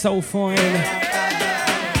Enyaw, Mr. Soulfine.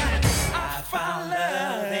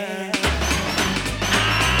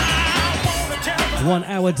 1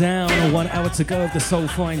 hour down, or 1 hour to go of the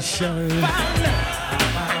Soulfine show.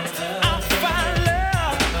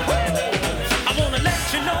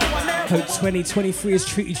 Hope 2023 has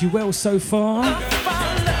treated you well so far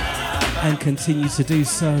and continue to do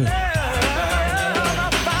so.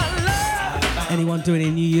 Anyone doing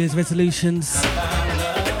any New Year's resolutions?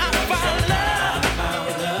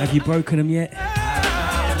 Have you broken them yet?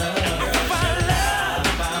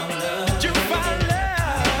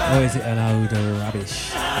 Or is it a load of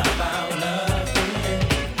rubbish?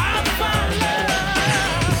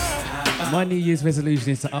 My New Year's resolution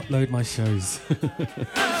is to upload my shows.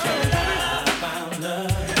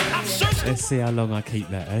 Let's see how long I keep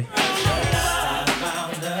that, eh?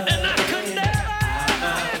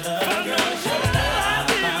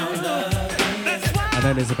 I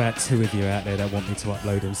know there's about 2 of you out there that want me to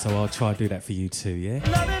upload them, so I'll try and do that for you too, yeah?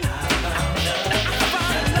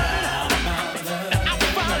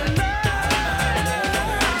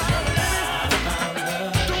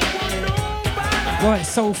 Right,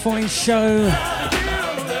 Soulfine show.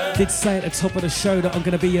 Did say at the top of the show that I'm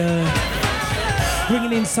going to be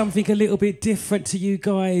bringing in something a little bit different to you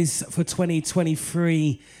guys for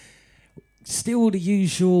 2023. Still the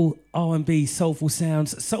usual R&B soulful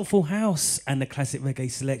sounds, soulful house and the classic reggae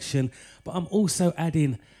selection, but I'm also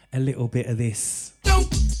adding a little bit of this.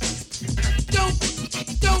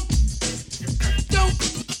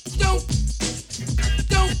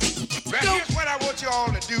 Here's what I want you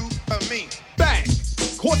all to do for me. Bang!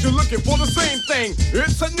 Caught you looking for the same thing.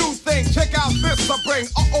 It's a new thing. Check out this I bring.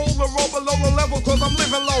 The roll below the level, cause I'm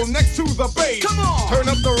living low next to the base. Come on! Turn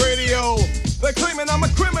up the radio. They're claiming I'm a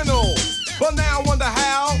criminal. But now I wonder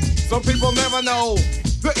how. Some people never know.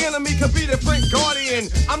 The enemy could be the Frank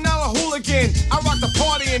Guardian. I'm not a hooligan. I rock the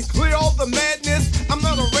party and clear all the madness. I'm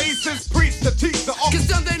not a racist. Preach to teach the Cause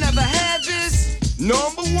some they never had this.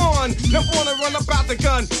 Number one, never wanna run about the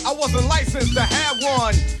gun. I wasn't licensed to have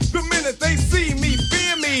one. The minute they see me,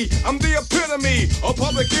 fear me. I'm the epitome, a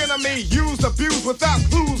public enemy. Used, abused without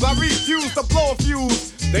clues. I refuse to blow a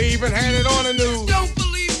fuse. They even had it on the news. Don't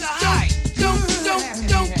believe the hype. Don't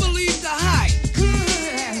believe the hype.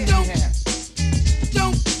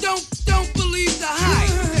 Don't believe the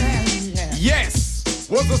hype. Yes,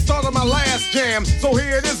 was the start of my last jam. So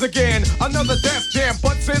here it is again, another Def Jam.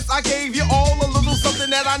 But since I gave you all a little something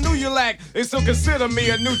that I knew you lacked, they still consider me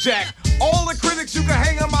a new jack. All the critics you can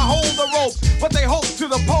hang on my hold the rope, but they hope to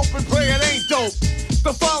the Pope and pray it ain't dope.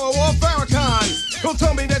 The follower of Farrakhan, don't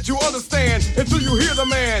tell me that you understand until you hear the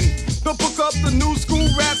man. The book up the new school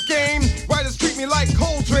rap game. Writers treat me like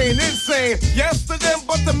Coltrane, insane. Yes to them,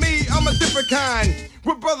 but to me, I'm a different kind.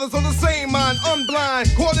 We're brothers on the same mind,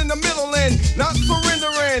 unblind, caught in the middle and not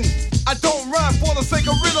surrendering. I don't rhyme for the sake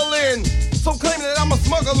of riddling. Some claim that I'm a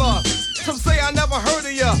smuggler. Some say I never heard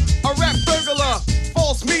of ya. A rap burglar,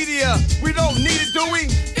 false media. We don't need it, do we?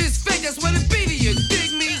 It's fake, that's what it be to you.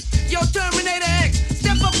 Dig me? Yo, Terminator X,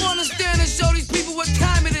 step up on the stand and show these people what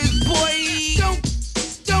time it is, boy.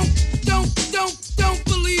 Don't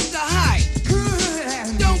believe the hype.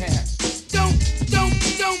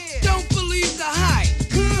 Don't believe the hype.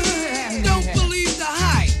 Don't believe the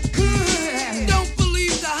hype. Don't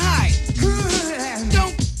believe the hype.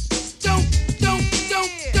 Don't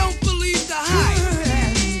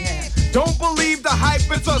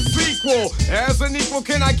equal. As an equal,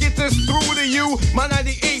 can I get this through to you? My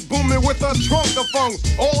 98 booming with a trunk of funk.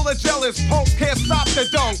 All the jealous punks can't stop the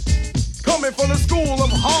dunk. Coming from the school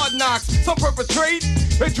of hard knocks, some perpetrate.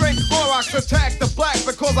 They drink Clorox, attack the black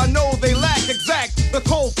because I know they lack exact the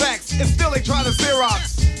cold facts, and still they try to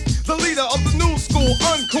Xerox. The leader of the new school,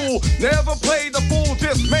 uncool, never played the fool,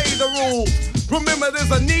 just made the rules. Remember,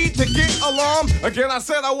 there's a need to get alarm. Again, I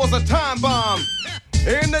said I was a time bomb.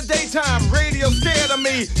 In the daytime, radio scared of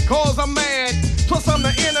me, cause I'm mad. Plus I'm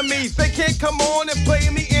the enemy. They can't come on and play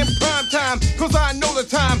me in prime time, cause I know the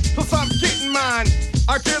time, plus I'm getting mine.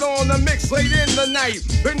 I get on the mix late in the night.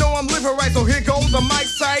 They know I'm living right, so here goes the mic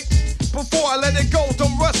sight. Before I let it go,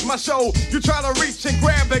 don't rush my show. You try to reach and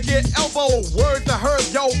grab and get elbow. Word to her,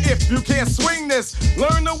 yo, if you can't swing this,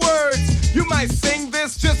 learn the words. You might sing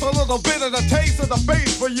this, just a little bit of the taste of the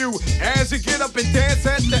bass for you. As you get up and dance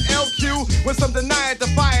at the LQ, when some deny it,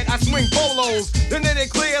 defy it, I swing bolos. Then they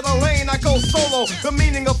clear the lane, I go solo. The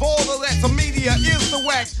meaning of all of that to media is the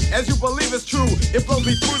whack. As you believe it's true, it blows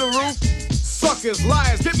me through the roof. Suckers,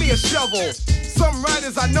 liars, give me a shovel. Some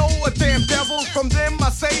writers I know are damn devils. From them I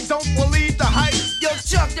say don't believe the hype. Yo,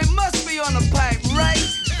 Chuck, they must be on the pipe, right?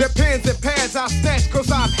 Their pens and pads I snatch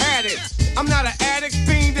cause I've had it. I'm not an addict,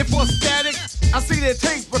 fiending for static. I see their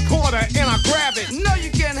tape recorder and I grab it. No,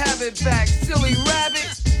 you can't have it back, silly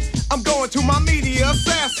rabbit. I'm going to my media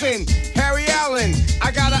assassin, Harry Allen.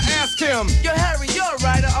 I gotta ask him. Yo, Harry, you're a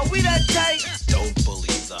writer. Are we that tight? Don't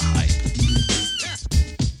believe the hype.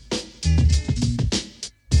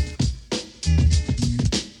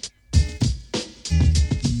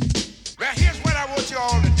 Now here's what I want you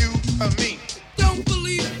all to do for me. Don't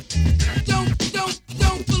believe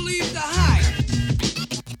the hype.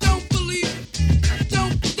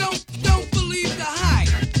 Don't believe the hype.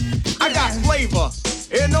 I got flavor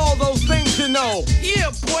and all those things you know.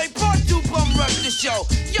 Yeah, boy, part 2 bum rush the show.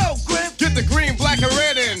 Yo, Griff. Get the green, black, and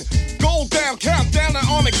red in. Gold down, count down to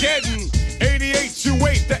Armageddon. 88, you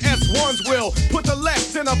wait, the S1s will put the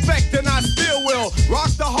left in effect, and I still will rock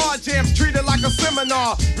the hard jams, treat it like a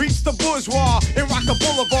seminar. Reach the bourgeois and rock the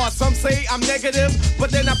boulevard. Some say I'm negative, but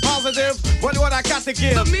then I'm positive. But what I got to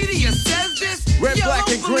give? The media says this. Red, Yo, black,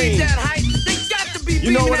 don't and believe green. that hype. They got to be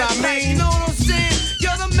You know beaming what that I pipe. mean? You know what I'm saying? Yo,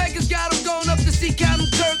 the Megas got them going up to see Captain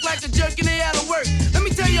Kirk like a jerk and they out of work. Let me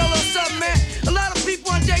tell you a little something, man. A lot of people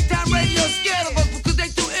on daytime radio scared of us because they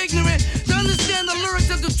too ignorant to understand the lyrics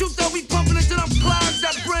of the truth that we pumping into them clouds,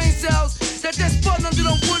 that brain cells, that they're spun under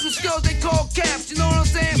them wooden skulls they call caps, you know what I'm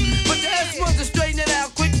saying? But the S1s are straighten it out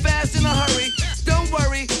quick, fast, in a hurry. Don't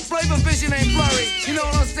worry, flavor vision ain't blurry, you know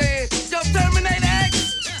what I'm saying? Yo, Terminator X.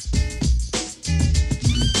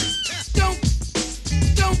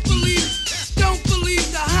 Don't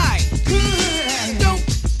believe the hype. Don't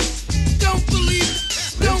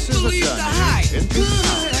believe the hype.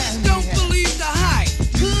 Don't believe the hype.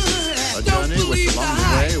 A journey which along the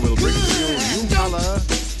way will bring to you new color,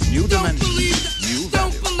 new dimension, new value.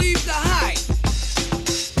 Don't believe the hype.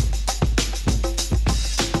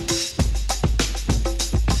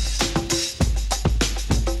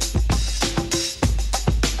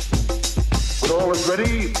 When all is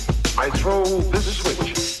ready, I throw this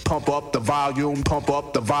switch. Pump up the volume, pump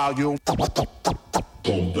up the volume. Pump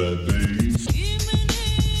that bass.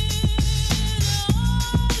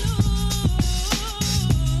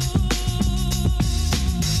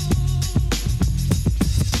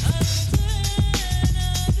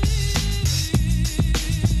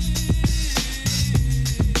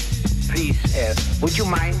 Please, would you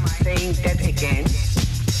mind saying that again?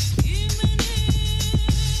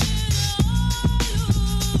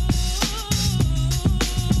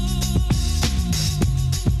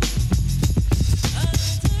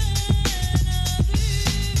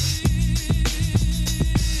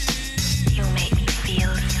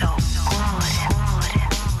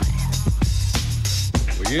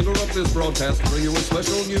 We interrupt this broadcast to bring you a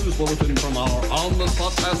special news bulletin from our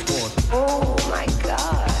on-the-spot passport. Oh my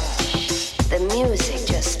gosh, the music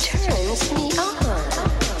just turns me on.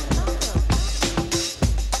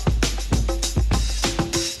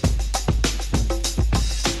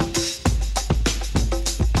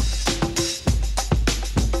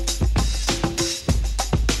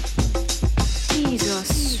 These are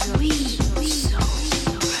sweet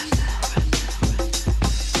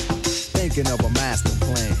Thinking of a master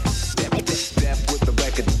plan. Depth with the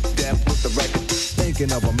record. Depth with the record.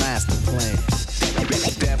 Thinking of a master plan.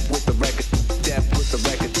 Depth with the record. Depth with the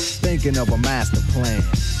record. Thinking of a master plan.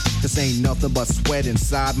 To This ain't nothing but sweat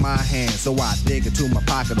inside my hands. So I dig into my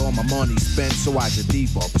pocket, all my money spent. So I get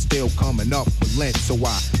deeper, but still coming up with lint. So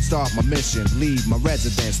I start my mission, leave my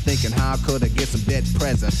residence, thinking how could I get some dead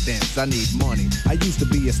presidents? I need money. I used to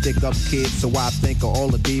be a stick-up kid, so I think of all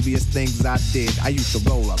the devious things I did. I used to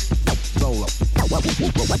roll up, roll up, roll up,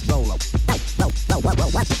 roll up.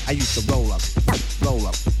 I used to roll up, roll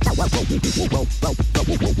up,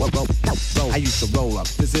 I used to roll up.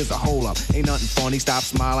 This is a hole up. Ain't nothing funny. Stop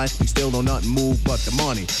smiling. We still don't nothing move but the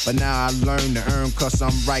money. But now I learn to earn 'cause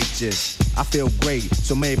I'm righteous. I feel great,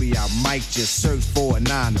 so maybe I might just search for a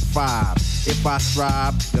 9 to 5. If I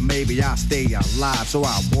strive, then maybe I'll stay alive. So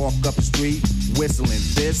I walk up the street, whistling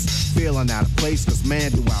this, feeling out of place, 'cause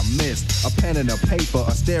man do I miss a pen and a paper,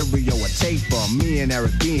 a stereo, a taper. Me and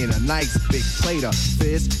Eric being a nice big plate of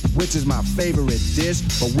fish, which is my favorite dish.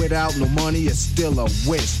 But without no money, it's still a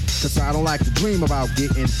wish. 'Cause I don't like to dream about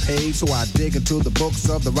getting paid, so I dig into the books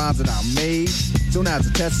of the rhymes that I made. So now's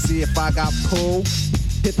a test to see if I got pulled.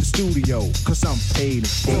 Hit the studio, 'cause I'm paid in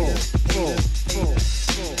full.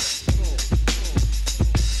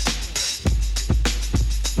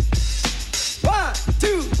 One,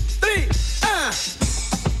 two, three,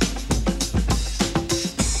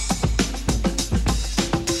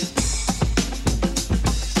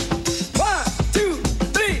 One, two,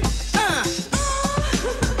 three,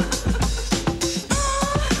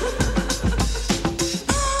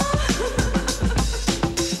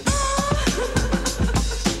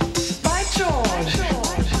 By George,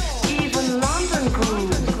 even London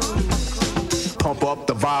grooves. Pump up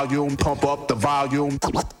the volume, pump up the volume.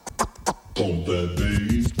 Pump that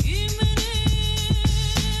bass.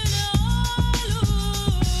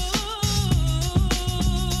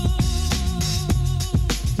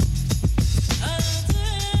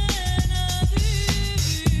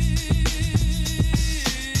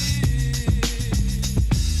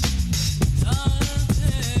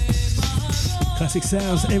 Classic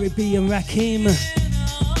sounds, Eric B and Rakim.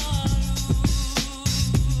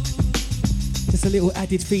 Just a little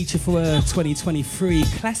added feature for 2023.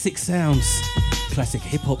 Classic sounds, classic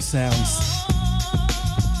hip hop sounds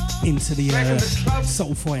into the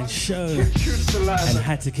Soulfire show, and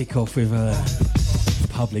had to kick off with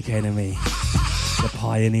Public Enemy, the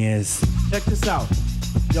Pioneers. Check this out.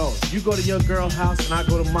 Yo, you go to your girl's house and I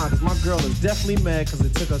go to mine, 'cause my girl is definitely mad because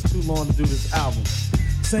it took us too long to do this album.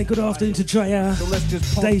 Say good afternoon to Drea. So let's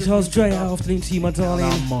just pump Deja's this Drea, music up. afternoon to you, my darling.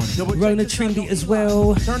 Yo, but check Rona this out, Trindy yo. as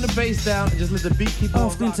well. Turn the bass down and just let the beat keep on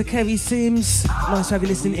Afternoon to rocking. Kerry Sims. Nice to have you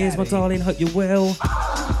listening ears, my darling. Hope you're well.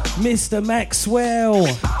 Mr. Maxwell.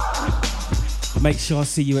 Make sure I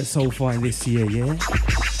see you at Soulfire this year, yeah?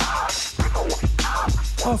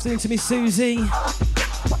 Afternoon to Miss Susie.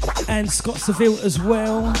 And Scott Seville as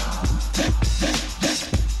well.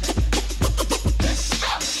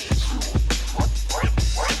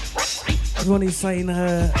 Everyone is saying,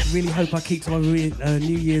 really hope I keep to my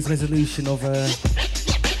New Year's resolution of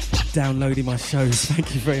downloading my shows.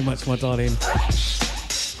 Thank you very much, my darling.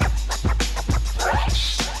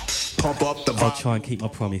 Pump up the I'll try and keep my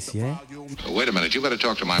promise, yeah? Wait a minute, you better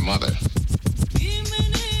talk to my mother.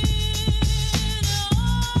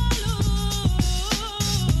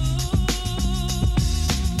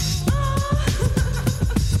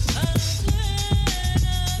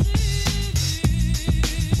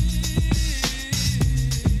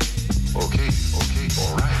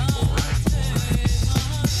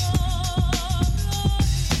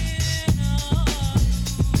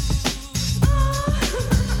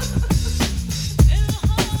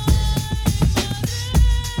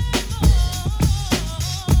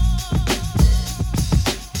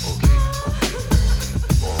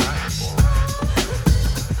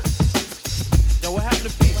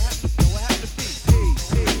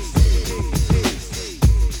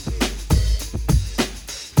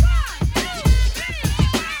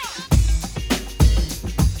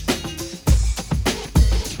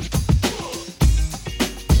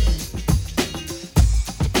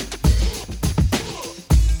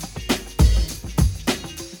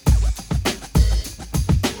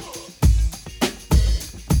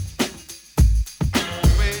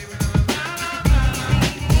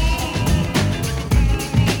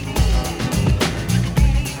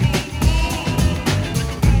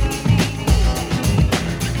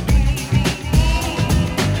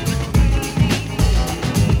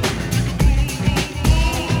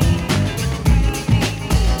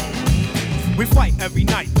 every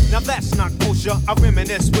night. Now that's not kosher. I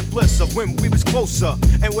reminisce with bliss of when we was closer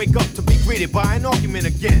and wake up to be greeted by an argument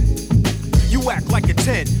again. You act like a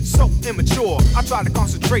 10, so immature. I try to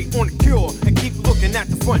concentrate on the cure and keep looking at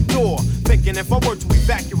the front door. Thinking if I were to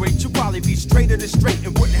evacuate, you'd probably be straighter than straight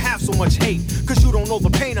and wouldn't have so much hate. Cause you don't know the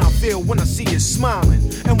pain I feel when I see you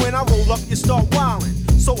smiling. And when I roll up, you start wilding.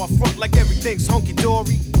 So I front like everything's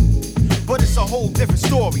hunky-dory. But it's a whole different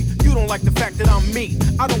story. You don't like the fact that I'm me.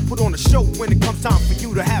 I don't put on a show when it comes time for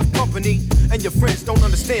you to have company. And your friends don't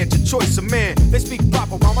understand your choice of man. They speak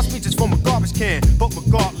proper while my speech is from a garbage can. But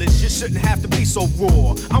regardless, you shouldn't have to be so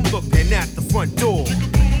raw. I'm looking at the front door.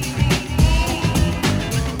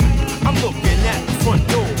 I'm looking at the front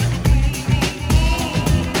door.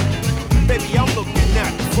 Baby, I'm looking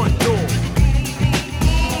at the front door.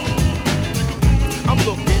 I'm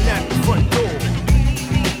looking at the front door.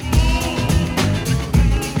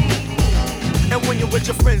 And when you're with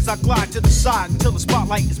your friends, I glide to the side until the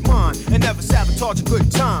spotlight is mine and never sabotage a good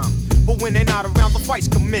time. But when they're not around, the fights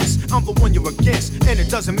commence. I'm the one you're against, and it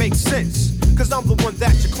doesn't make sense. Cause I'm the one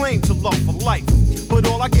that you claim to love for life. But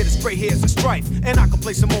all I get is gray hairs and strife. And I can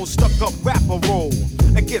play some old stuck-up rapper role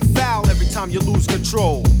and get foul every time you lose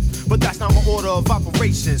control. But that's not my order of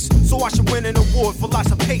operations. So I should win an award for lots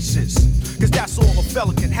of patience. Cause that's all a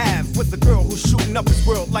fella can have with a girl who's shooting up his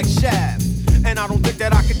world like Shaft. And I don't think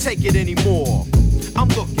that I can take it anymore. I'm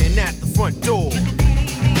looking at the front door.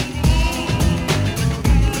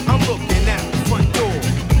 I'm looking at the front door.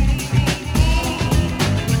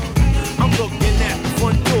 I'm looking at the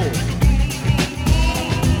front door.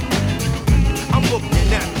 I'm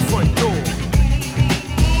looking at the front door.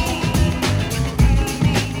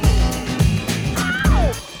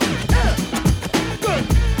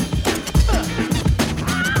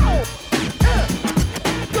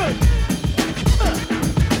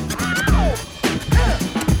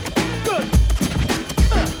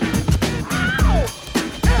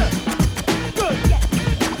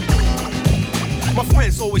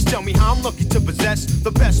 Always tell me how I'm lucky to possess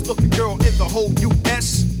the best looking girl in the whole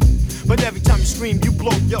U.S. But every time you scream, you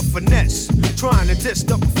blow your finesse, trying to diss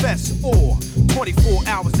the professor. Or 24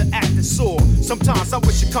 hours of acting sore. Sometimes I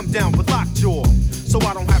wish you'd come down with lockjaw, so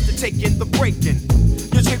I don't have to take in the breaking.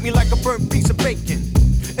 You treat me like a burnt piece of bacon.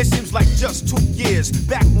 It seems like just 2 years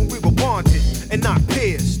back when we were bonded and not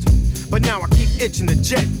pierced. But now I keep itching the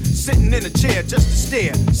jet, sitting in a chair just to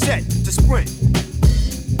stare, set to sprint.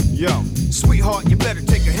 Yo, sweetheart, you better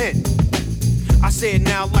take a hint. I say it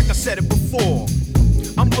now like I said it before.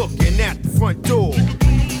 I'm looking at the front door.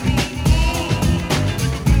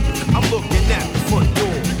 I'm looking at the front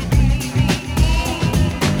door.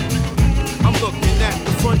 I'm looking at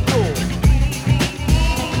the front door.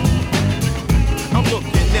 I'm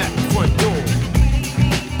looking at the front door.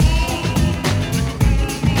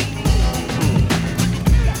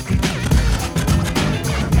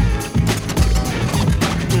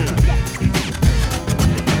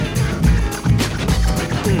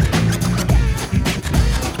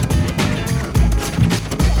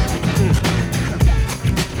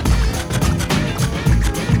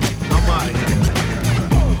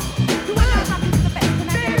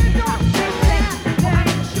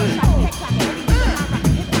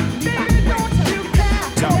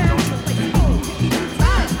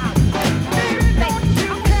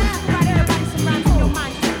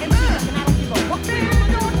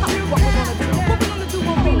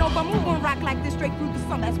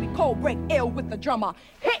 Drummer,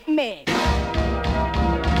 hit me.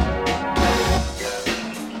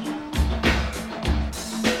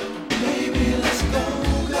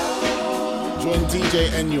 Join DJ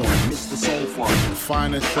Enyaw, Mr. Soulful, the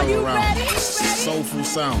finest show around. Soulful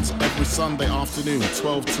Sounds every Sunday afternoon,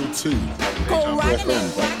 12 till 2. Go rockin'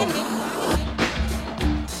 it,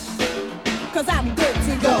 cause I'm good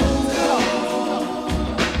to go.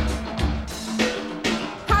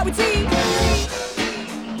 How we team?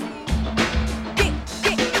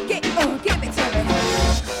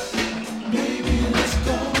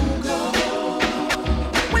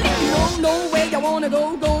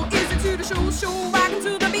 Go, is it to the show, rockin'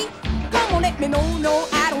 to the beat? Come on, let me know, no,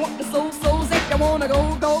 I don't want the souls, if you wanna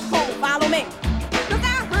go, come, follow me. Cause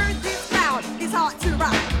I heard this crowd is hard to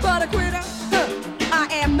rock, but a quitter, I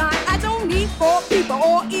am not. I don't need 4 people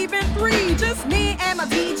or even 3, just me and my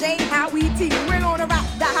DJ, Howie T. We're gonna rock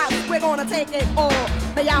the house, we're gonna take it all.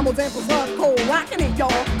 The Yamo Dimples love cold, rockin' it,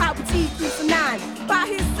 y'all. Howie T keeps a 9 by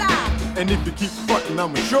his side. And if you keep frontin',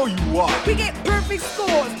 I'ma show you why. We get perfect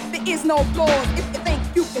scores, there is no flaws. If you think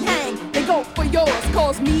you can hang, then go for yours.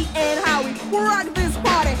 Cause me and Howie, we're rock this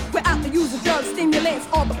party without the use of drugs, stimulants,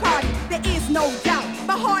 or Bacardi. There is no doubt,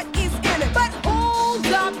 my heart is in it. But hold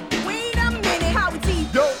up, wait a minute, Howie T.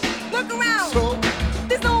 Yo, look around. So?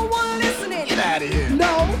 There's no one listening. Get out of here.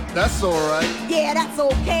 No. That's alright. Yeah, that's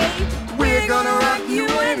okay. We're We're gonna rock you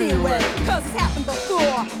anyway. Cause it's happened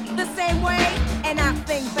before, the same way. And I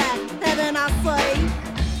think back, and then I say,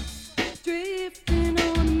 drifting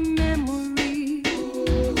on a memory.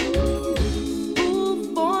 Full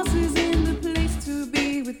forces in the place to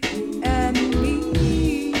be with you and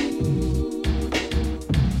me.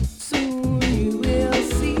 Soon you will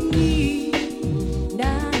see,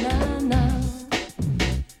 na na na,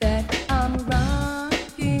 that I'm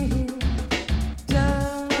rocking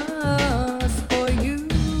just for you.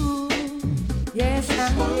 Yes, I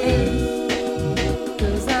am.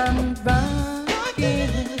 'Cause I'm rocking,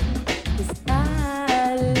 'cause I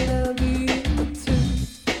love you too.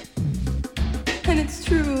 And it's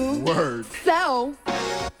true. Word. So,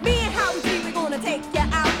 me and Howie G, we're gonna take you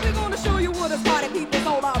out. We're gonna show you what us party people's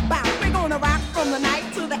all about. We're gonna rock from the night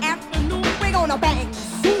to the afternoon. We're gonna bang,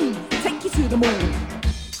 zoom, take you to the moon.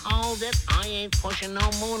 Hold it, I ain't pushing no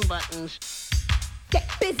moon buttons. Get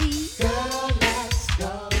busy. Girl, let's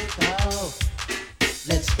go.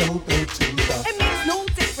 Let's go to the. It makes no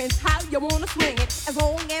difference how you wanna swing it, as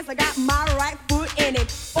long as I got my right foot in it.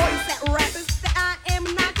 Boys that rappers that I am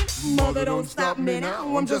knocking, mother don't stop me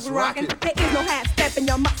now, I'm just rocking. There is no half stepping,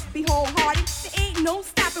 you must be wholehearted. There ain't no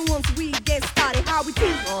stopping once we get started. How we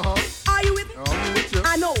team? Are you with me?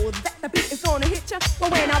 I know that the beat is gonna hit ya, but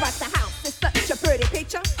when I rock the house, it's such a pretty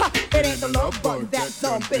picture. Ha! It ain't the love bug that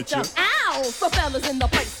dumb bitch ya. Ow! So fellas in the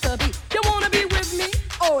place to be, you wanna be with me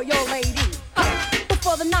or your lady? But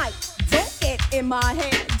for the night, don't get in my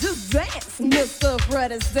head, just dance, Mr.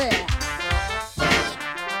 Fred is there.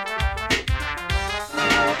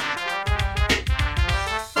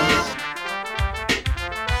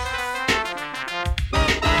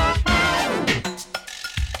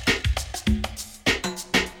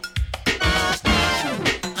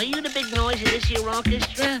 Are you the big noise of this here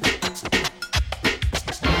orchestra?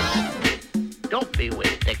 Don't be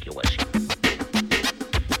ridiculous.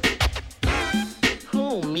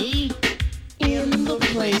 Who, me? In the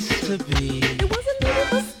place to be. It was a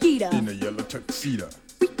little mosquito In a yellow tuxedo.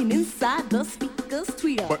 freaking inside the speaker's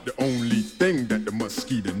tweeter. But the only thing that the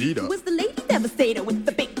mosquito need Was the lady devastator with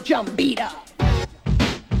the big drum beater.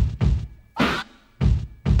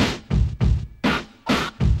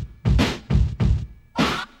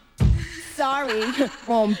 Sorry,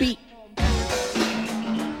 wrong beat.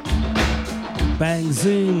 Bang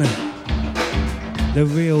Zoom, the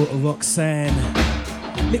real Roxanne.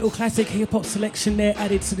 Little classic hip hop selection there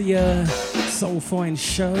added to the Soul Fine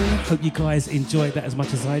show. Hope you guys enjoyed that as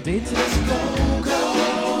much as I did.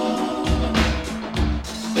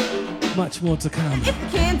 Much more to come. If you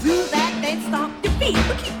can't do that, then stomp your feet.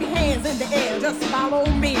 But keep your hands in the air, just follow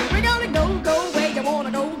me. We're gonna go where you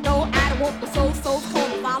wanna go. I don't want the so-sos,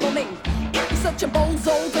 come follow me. If you're such a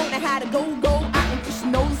bozo, don't know how to go. I can push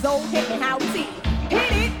no zone, hit me how it's hit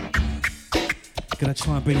it. Gonna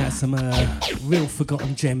try and bring out some real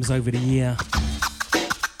forgotten gems over the year.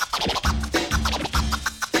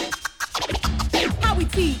 Howie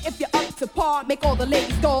T, if you're up to par, make all the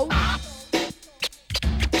ladies go.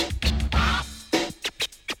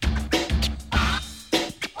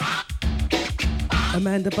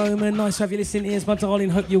 Amanda Bowman, nice to have you listening. Here's my darling,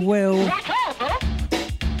 hope you're well.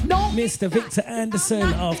 Mr. Victor Anderson,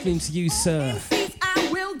 afternoon to you, sir. I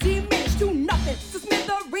will diminish to nothing. To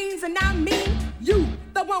smithereens, and I mean you,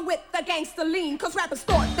 the one with the gangster lean. Cause rappers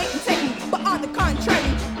thought they can take me, but on the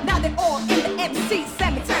contrary, now they're all in the MC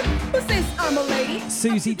cemetery. But since I'm a lady,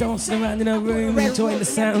 Susie dancing around in her room, enjoying the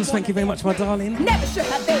sounds. Thank you very much, my darling. never should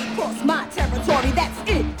have they crossed my territory. That's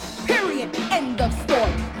it. Period. End of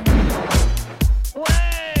story.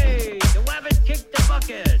 Way! The rabbit kicked the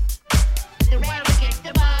bucket. The rabbit kicked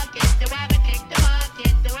the bucket. The rabbit kicked the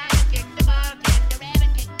bucket. The rabbit kicked the bucket.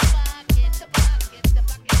 The rabbit kicked the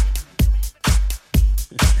bucket.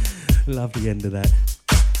 Love the end of that.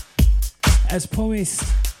 As promised,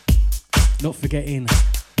 not forgetting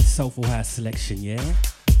Soulful House selection, yeah?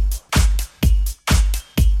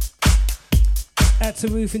 Out to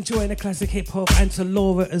Ruth enjoying the classic hip hop, and to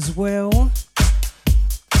Laura as well.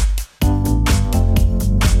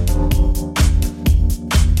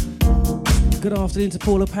 Good afternoon to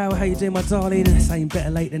Paula Power. How you doing, my darling? Saying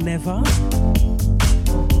better late than never.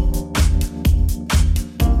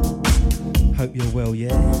 Hope you're well,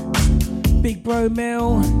 yeah? Big bro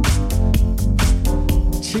Mel,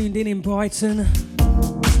 tuned in Brighton.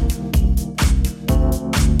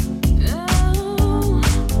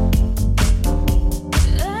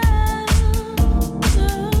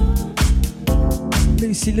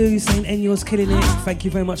 Lucy Lou saying Enyaw's killing it. Thank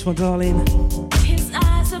you very much, my darling. His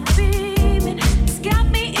eyes are beaming, it's got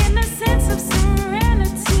me in a sense of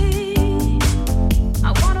serenity.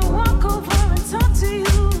 I wanna walk over and talk to you.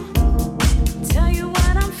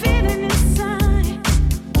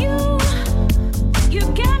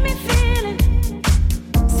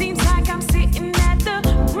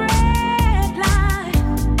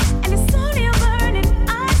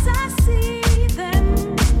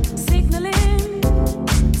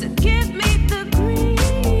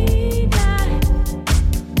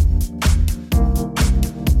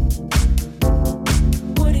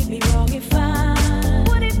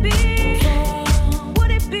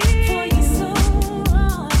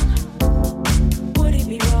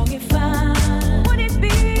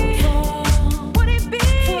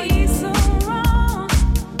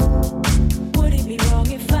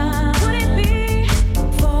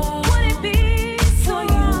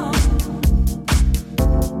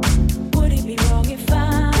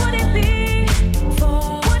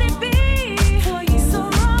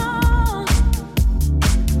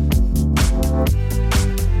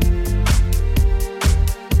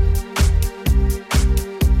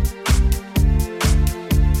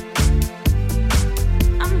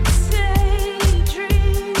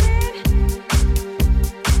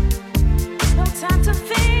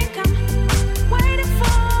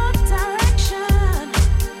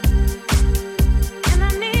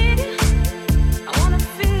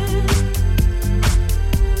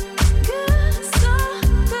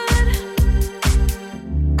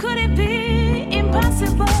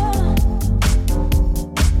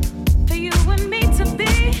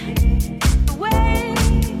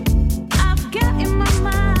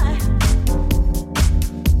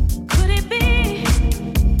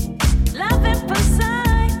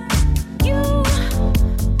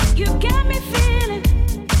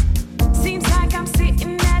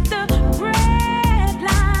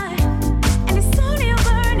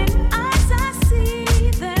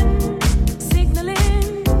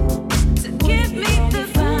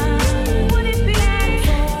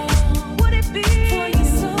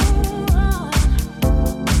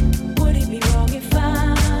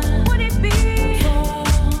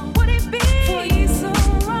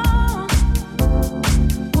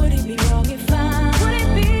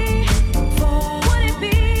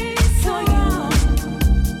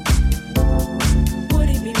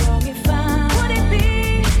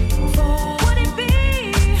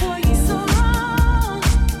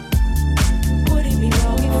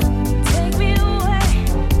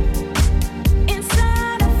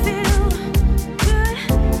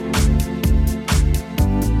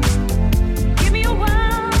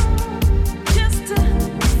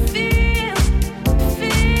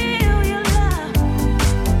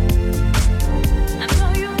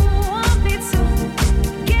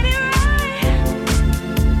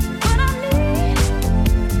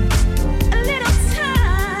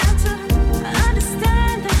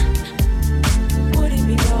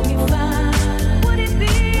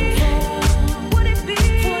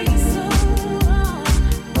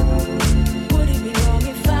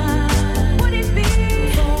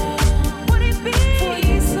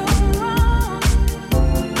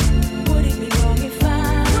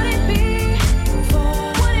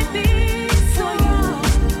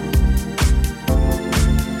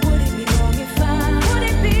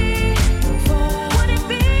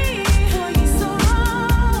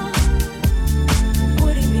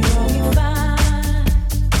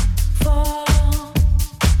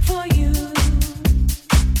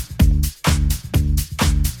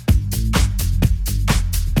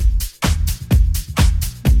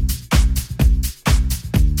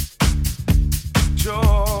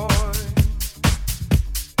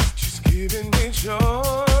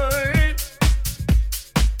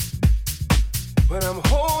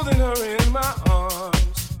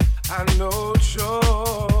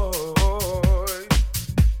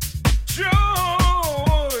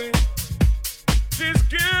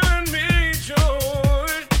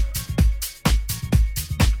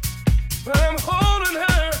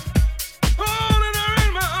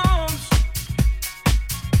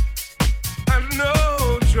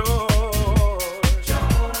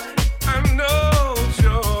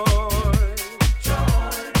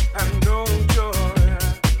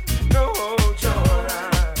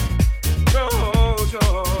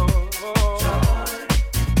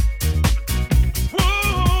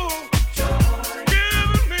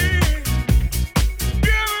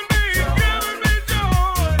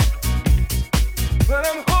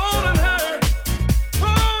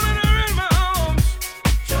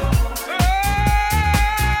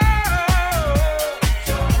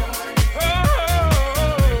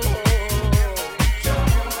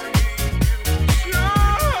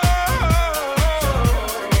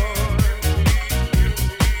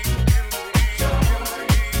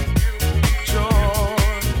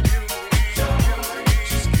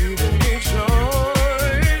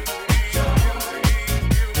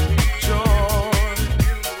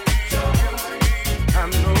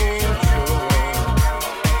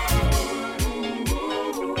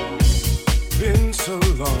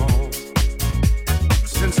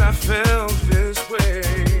 since I felt this way.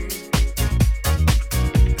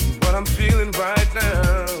 And what I'm feeling right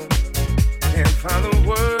now, can't find the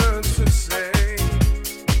words to say.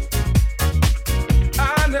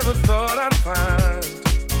 I never thought I'd find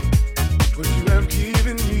what you have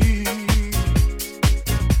given me.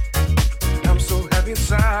 I'm so happy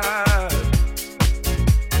inside.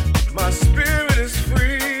 My spirit is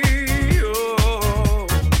free. Oh,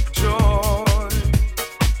 joy,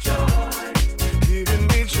 joy, giving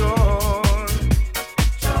me joy,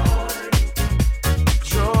 joy,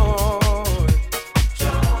 joy,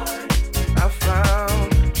 joy. I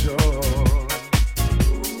found joy,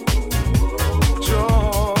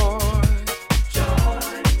 joy,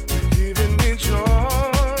 joy, giving me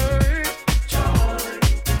joy, joy.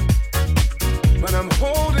 When I'm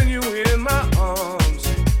holding you in my arms,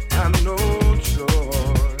 I know joy.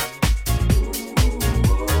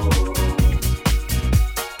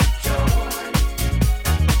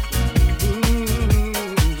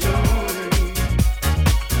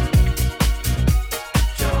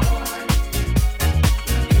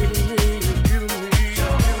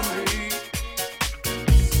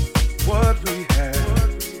 What we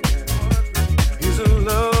have is a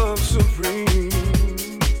love supreme,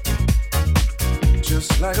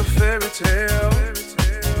 just like a fairy tale.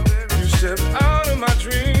 You step out of my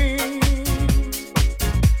dream.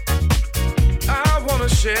 I wanna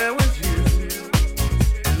share with you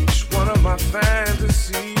each one of my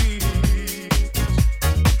fantasies.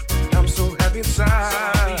 I'm so happy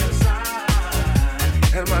inside,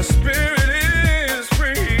 and my spirit is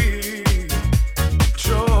free.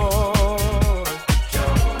 Joy,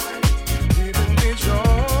 joy, giving me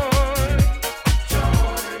joy,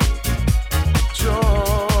 joy,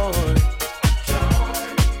 joy, joy.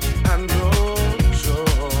 I know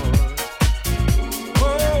joy. Oh,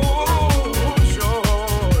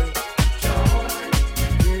 joy, joy,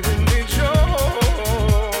 giving me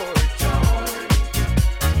joy, joy,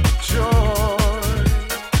 joy.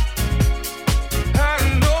 I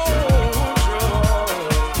know joy.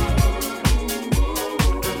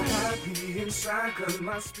 I'm happy inside 'cause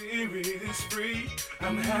my spirit is free.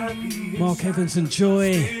 I'm happy. Mark Evans and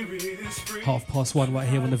Joy. 1:30 right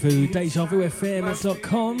here on the VOO.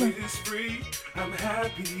 DejaVuFM.com. I'm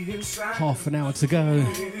happy inside. Half an hour to go.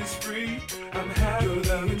 I'm happy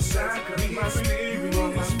inside 'cause my spirit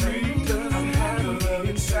is free. I'm happy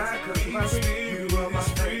inside 'cause my spirit is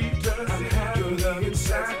free. I'm happy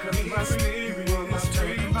inside 'cause my spirit is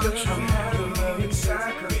free. I'm happy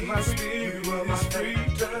inside 'cause my spirit is free.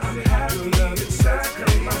 I'm happy inside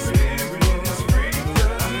 'cause my spirit is free. I'm happy inside 'cause my spirit is free.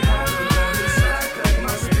 I'm happy inside 'cause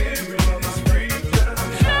my spirit is free.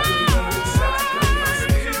 I'm happy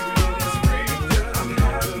inside 'cause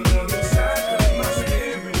my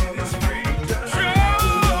spirit is free.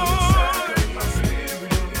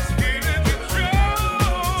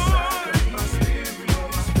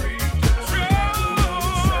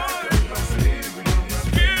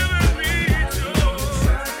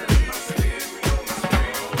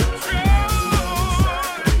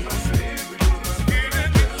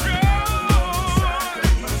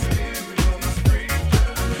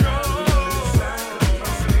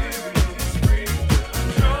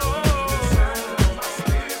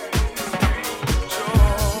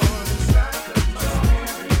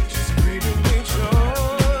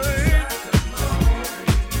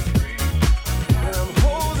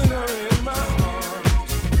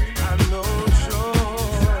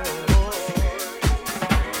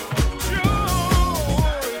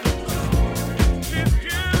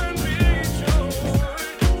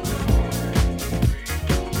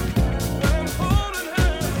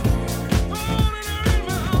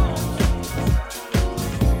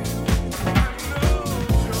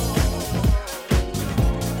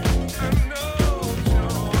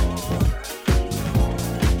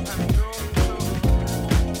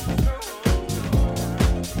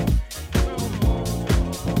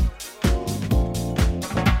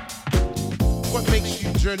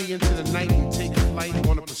 journey into the night and take flight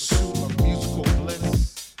on a pursuit of musical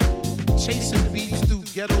bliss. Chasing beats through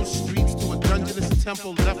ghetto streets to a dungeonous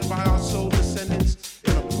temple left by our soul descendants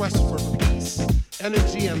in a quest for peace,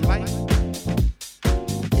 energy, and light.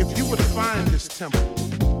 If you were to find this temple,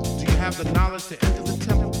 do you have the knowledge to enter the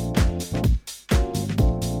temple?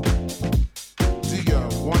 Do you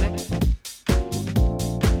want it?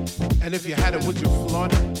 And if you had it, would you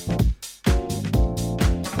flaunt it?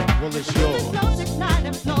 Well, it's yours. Flows at night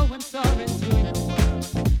and flowing, soaring through the world.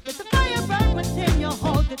 Let the fire burn within you,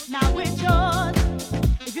 hold it, now it's yours.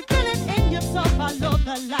 If you feel it in your soul, follow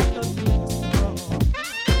the light of Jesus.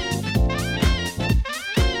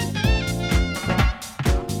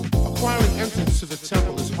 Acquiring entrance to the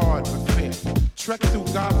temple is Trek through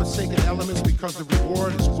God-forsaken elements because the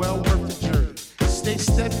reward is well worth the journey. Stay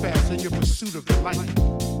steadfast in your pursuit of the light.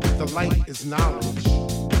 The light is knowledge.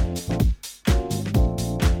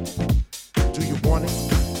 Do you want it?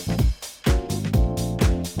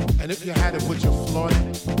 And if you had it, would you flaunt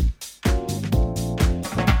it?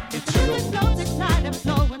 It's yours. Flows at night and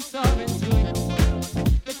flowing, soaring through your world.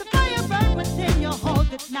 Let the fire burn within you,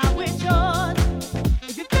 hold it, now it's yours.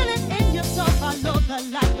 If you feel it in your soul, follow the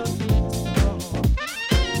light of this world.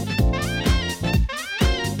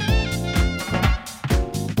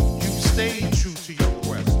 You've stayed true to your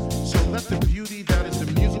quest, so let the beauty that is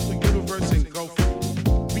the musical universe engulf you.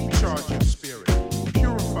 Recharge your spirit,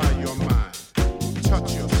 purify your mind,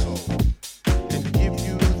 touch your soul, and give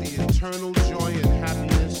you the eternal joy and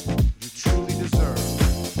happiness you truly deserve.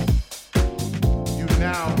 You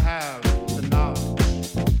now have the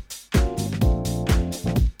knowledge.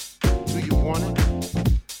 Do you want it?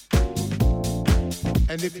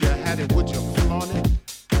 And if you had it, would you flaunt it?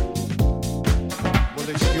 Well,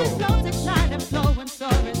 it's yours. Flows at night and flowing,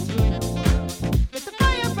 soaring through your world. Let the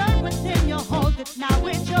fire burn within you, hold it, now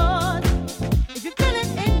it's yours. If you feel it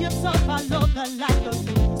in your soul, follow the light of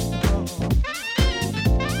this world.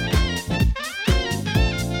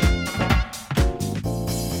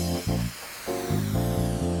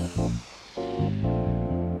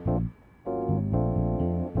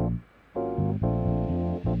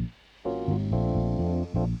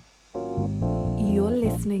 You're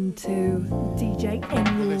listening to DJ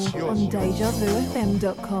Enyaw on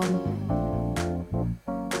DejaVuFM.com.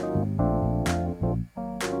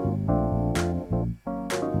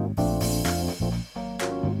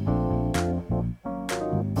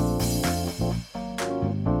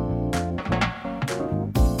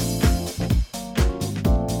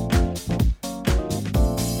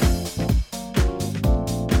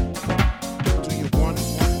 Do you want it?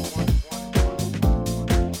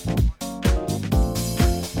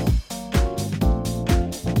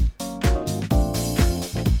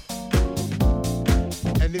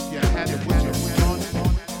 And if you had it, would you flaunt it?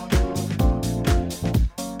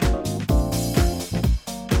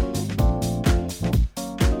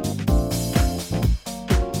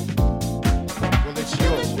 Well, it's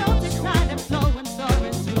yours. Flows at night and flowing,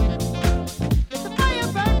 soaring through your world. Let the fire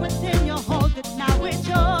burn within you, hold it, now it's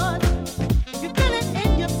yours. If you feel it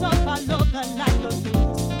in your soul, follow the light of this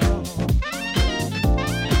world.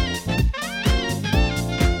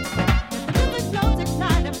 The music flows at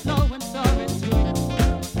night and flowing, soaring through your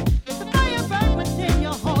world. Let the fire burn within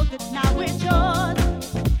you, hold it, now it's yours.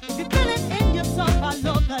 If you feel it in your soul,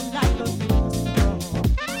 follow the light of this world.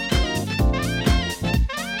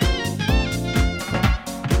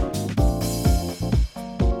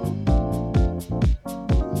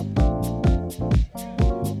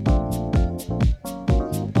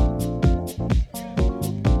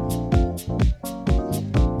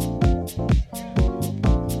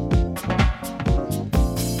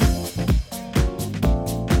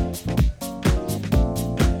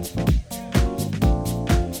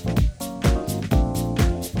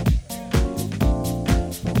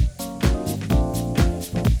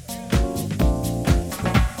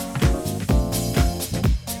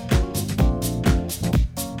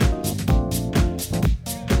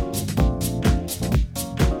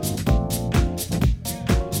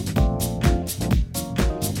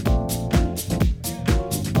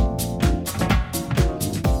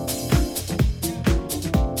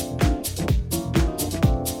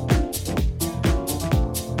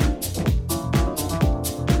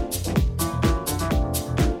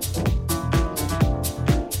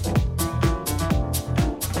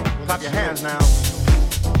 Clap your hands now.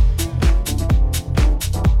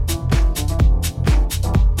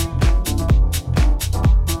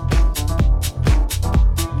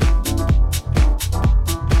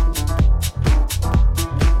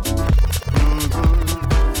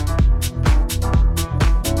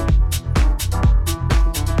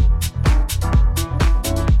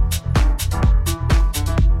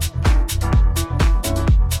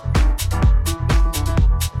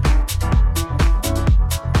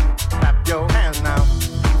 Clap your hands now.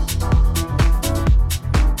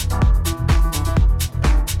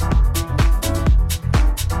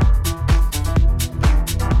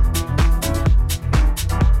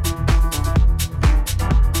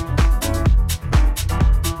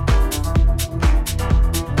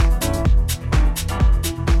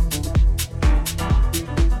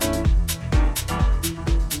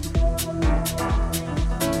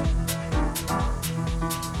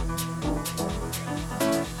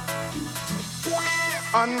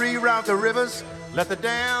 Unreroute the rivers, let the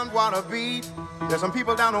damned water be. There's some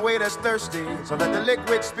people down the way that's thirsty, so let the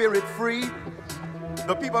liquid spirit free.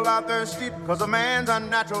 The people are thirsty because of man's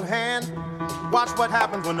unnatural hand. Watch what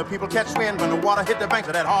happens when the people catch wind, when the water hit the banks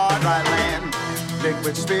of that hard, dry land.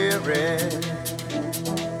 Liquid spirit.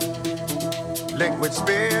 Liquid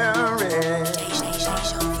spirit.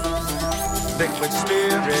 Liquid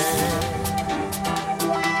spirit.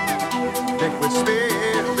 Liquid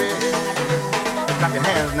spirit. Clap your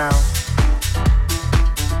hands now.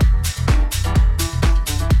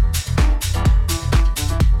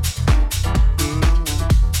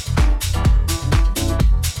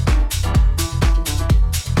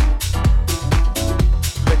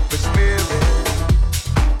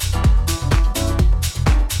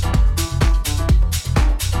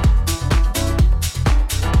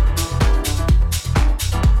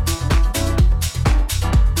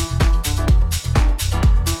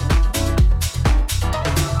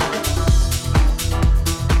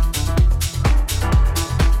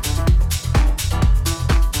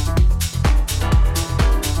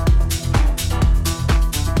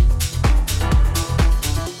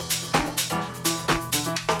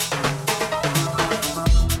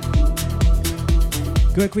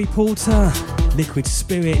 Gregory Porter, Liquid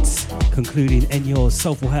Spirits, concluding Enyaw's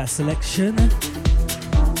Soulful House selection.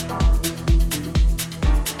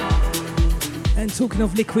 And talking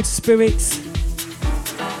of Liquid Spirits,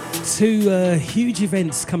 two huge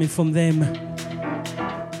events coming from them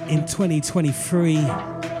in 2023.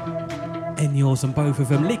 Enyaw's on both of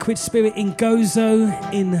them. Liquid Spirit in Gozo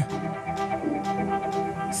in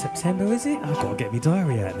September, is it? I've got to get my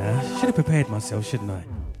diary out now. Should have prepared myself, shouldn't I?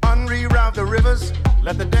 Unreroute the rivers,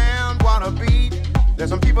 let the damned water beat. There's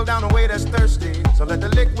some people down the way that's thirsty, so let the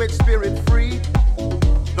liquid spirit free.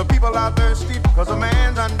 The people are thirsty because of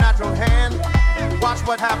man's unnatural hand. Watch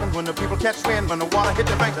what happens when the people catch wind, when the water hit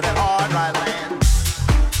the banks of that hard, dry land.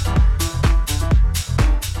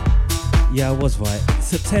 Yeah, I was right.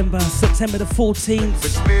 September the 14th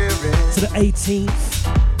to the 18th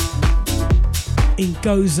in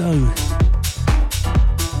Gozo,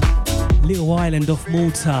 little island off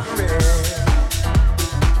Malta.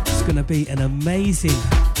 It's gonna be an amazing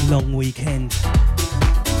long weekend.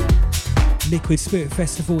 Liquid Spirit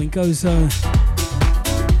Festival in Gozo.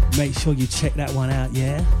 Make sure you check that one out,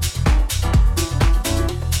 yeah?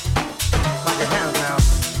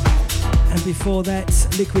 And before that,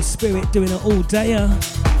 Liquid Spirit doing an all-dayer.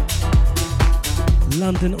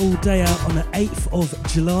 London all-dayer on the 8th of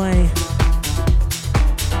July.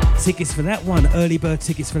 Tickets for that one, early bird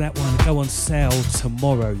tickets for that one, go on sale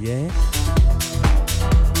tomorrow, yeah?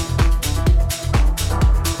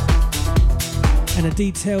 And the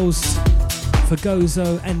details for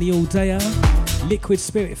Gozo and the all-dayer,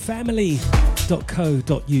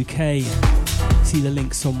 liquidspiritfamily.co.uk. See the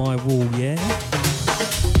links on my wall, yeah?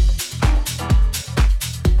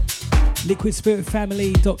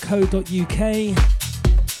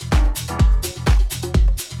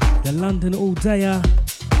 liquidspiritfamily.co.uk. The London all-dayer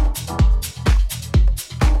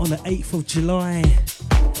on the 8th of July,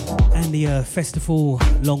 and the festival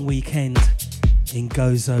long weekend in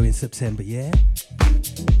Gozo in September, yeah?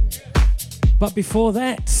 But before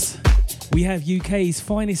that, we have UK's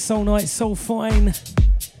finest soul night, Soul Fine,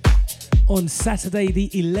 on Saturday the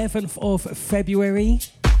 11th of February,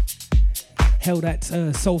 held at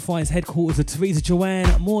Soul Fine's headquarters of Theresa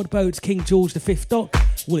Joanne, Moorboat, King George V Dock,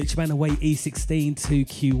 Woolwich Manor Way E16 to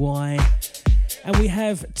QY. And we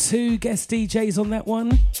have two guest DJs on that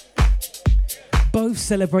one, both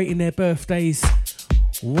celebrating their birthdays.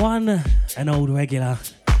 One, an old regular,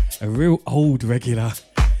 a real old regular.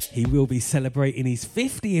 He will be celebrating his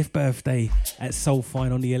 50th birthday at Soul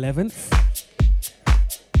Fine on the 11th.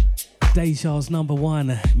 Deja's number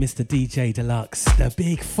one, Mr. DJ Deluxe, the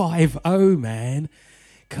big 5-0, man.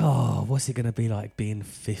 God, what's it going to be like being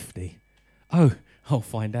 50? Oh, I'll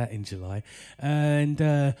find out in July.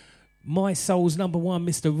 And My Soul's number one,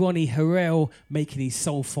 Mr. Ronnie Harrell, making his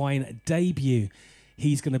Soul Fine debut.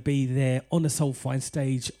 He's going to be there on the Soul Fine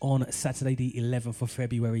stage on Saturday the 11th of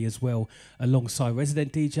February as well, alongside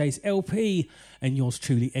resident DJs LP and yours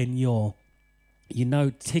truly, Enyaw. You know,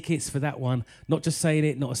 tickets for that one, not just saying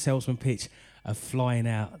it, not a salesman pitch, are flying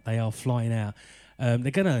out. They are flying out. They're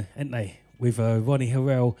going to, aren't they? With Ronnie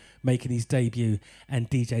Harrell making his debut and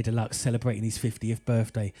DJ Deluxe celebrating his 50th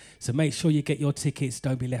birthday. So make sure you get your tickets.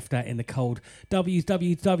 Don't be left out in the cold.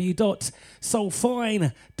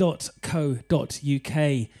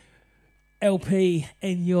 www.soulfine.co.uk. LP,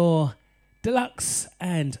 Enyaw, Deluxe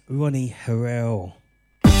and Ronnie Harrell.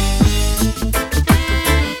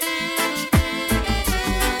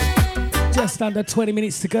 Just under 20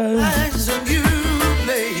 minutes to go. Eyes on you,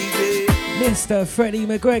 lady. Mr. Freddie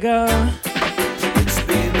McGregor. It's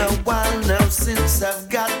been a while now since I've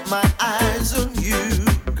got my eyes on you.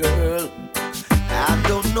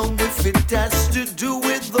 if it has to do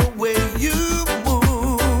with the way you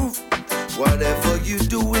move. Whatever you're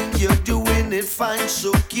doing it fine,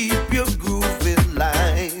 so keep your groove in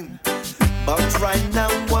line. But right now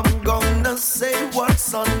I'm gonna say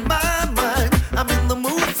what's on my mind. I'm in the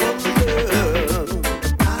mood for love.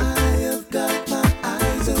 I have got my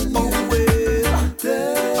eyes on you. Oh well,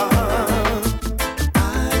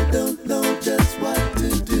 I don't know just what to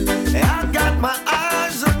do. I got my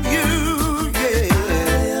eyes on you, yeah.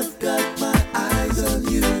 I have got my eyes on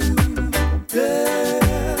you,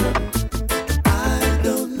 girl. I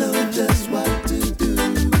don't know just what to do.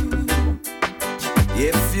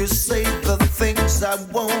 If you say the things I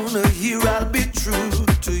wanna hear, I'll be true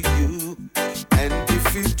to you. And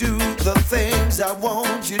if you do the things I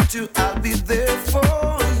want you to, I'll be there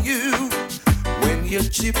for you. When your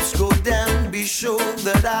chips go down, be sure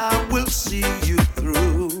that I will see you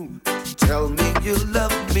through. Tell me you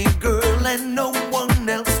love me, girl, and no one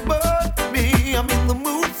else but me. I'm in the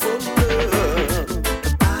mood for love.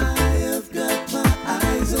 I have got my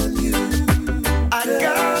eyes on you. I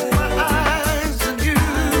got my eyes on you,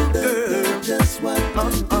 girl. Just what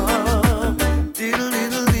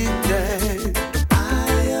diddle-diddle-ding-dang. I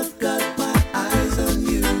have got my eyes on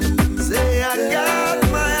you. Say I got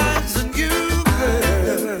my eyes on you, girl. I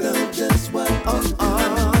don't know just what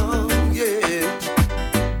yeah.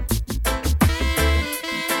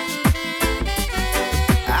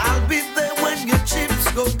 I'll be there when your chips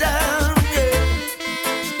go down, yeah.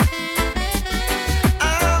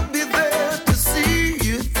 I'll be there to see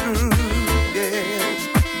you through, yeah.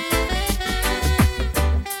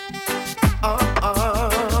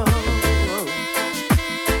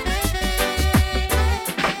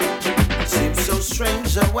 Seems so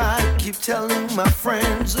strange how I keep telling my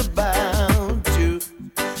friends about you.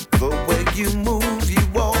 The way you move, you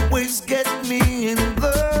always get me in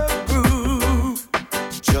the groove.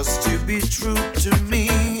 Just to be true to me,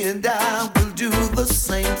 and I will do the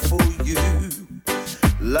same for you.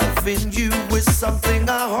 Loving you is something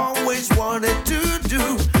I always wanted to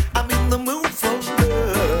do. I'm in the mood for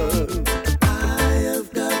love. I have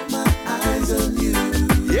got my eyes on you.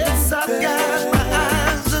 Yes, I've got my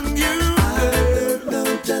eyes on you, girl. I don't know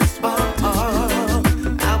just what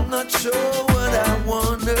I'm not sure what I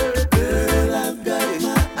wanna, girl. I've got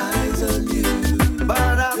my eyes on you,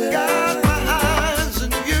 but I've got my eyes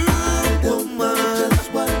on you. I don't know just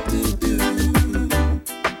what to do.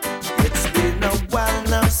 It's been a while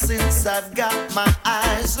now since I've got my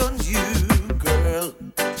eyes on you, girl.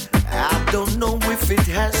 I don't know if it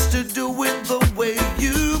has to do with the way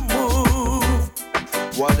you move.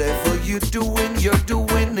 Whatever you're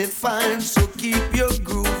doing it fine, so keep your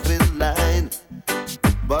groove in line.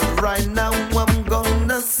 But right now I'm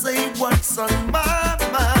gonna say what's on my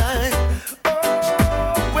mind.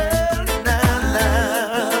 Oh, well,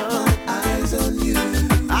 now eyes on you.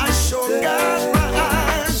 I sure got my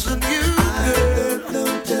eyes on you, girl. I don't know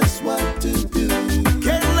just what to do.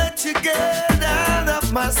 Can't let you get out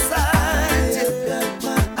of my sight. I got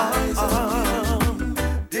my eyes on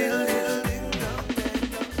you.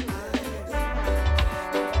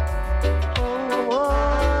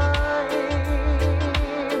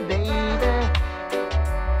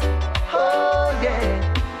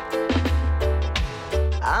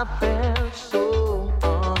 I felt so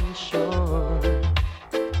unsure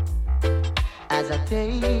as I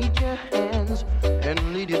take your hands and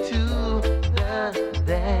lead you to the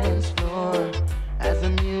dance floor. As the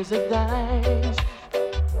music dies,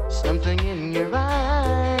 something in your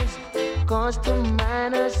eyes caused to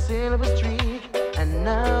mind a silver streak, and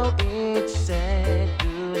now it's said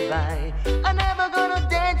goodbye. I'm never gonna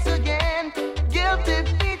dance again. Guilty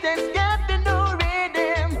feet and scared to no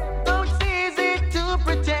rhythm. Though it's easy to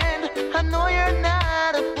pretend, I know you're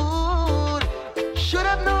not a fool. Should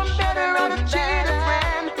have known better how to treat a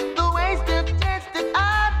friend. The waste of chance that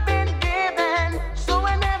I've been given. So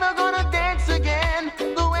I'm never gonna dance again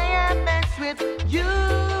the way I dance with you.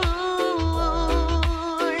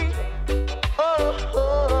 Oh,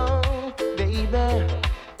 oh, baby.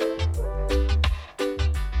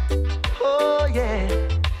 Oh, yeah.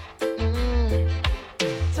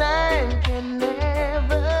 Time can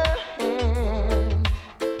never end.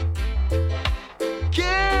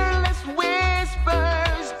 Careless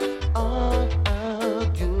whispers of a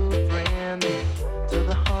good friend to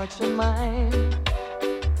the hearts and mind.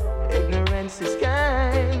 Ignorance is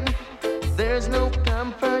kind. There's no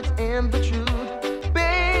comfort in the truth.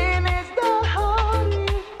 Pain is the heart you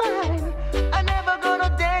find. I'm never gonna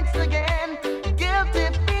dance again. Guilty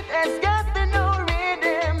feet has got the no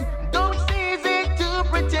rhythm. Don't it's easy to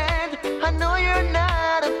pretend. I know you're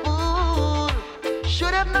not a fool.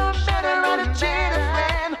 Should have known better how to treat a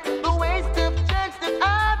friend. The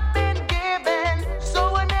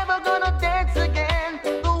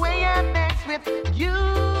you.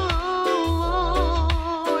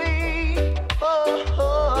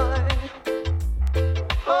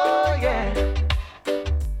 Oh, yeah.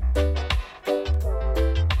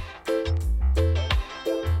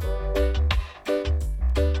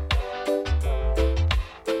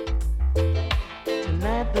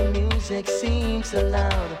 Tonight the music seems so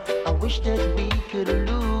loud. I wish that we could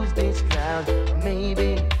lose this crowd.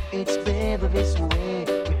 Maybe it's better this way.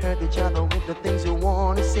 We hurt each other with the things we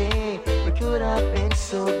wanna say. We could have been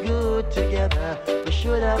so good together. We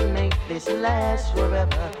should have made this last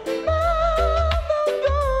forever.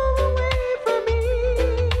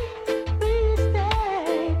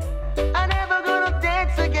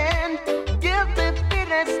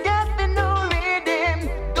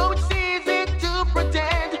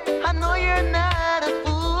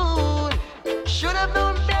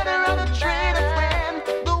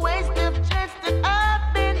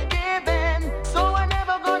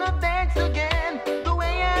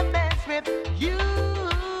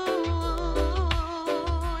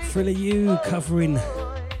 Thriller You covering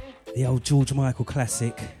the old George Michael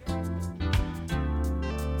classic.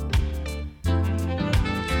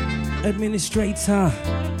 Administrator,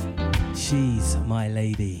 she's my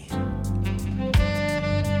lady.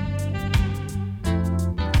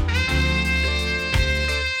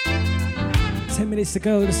 Minutes to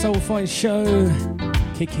go, the Soul Fine Show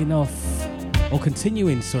kicking off, or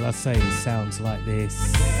continuing, should I say, sounds like this.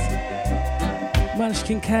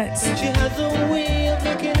 Munchkin Cat. She has a way of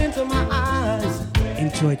looking into my eyes.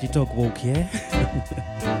 Enjoyed your dog walk, yeah?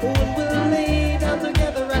 When we'll lay down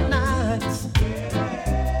together at night,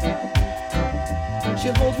 she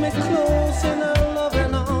holds me close in her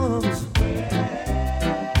loving arms.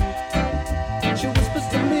 She whispers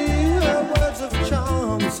to me her words of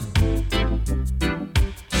charms.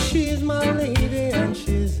 She's my lady and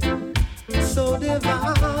she's so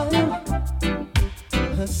divine.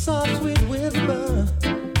 Her soft sweet whisper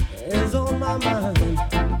is on my mind.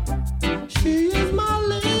 She is my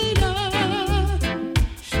lady.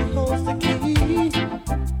 She holds the key.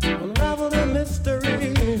 Unravel the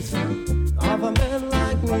mysteries of a man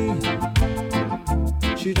like me.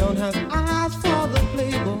 She don't have eyes for the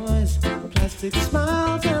playboys, plastic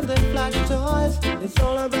smiles and they flash toys. It's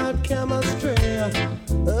all about chemistry.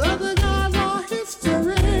 Other guys are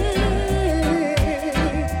history.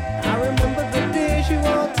 I remember the day she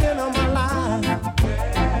walked in on my life.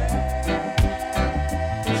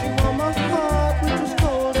 She won my heart, which was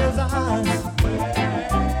cold as ice.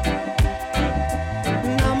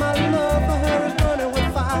 Now my love for her is burning with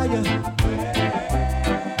fire.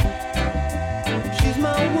 She's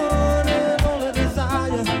my one and only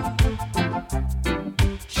desire.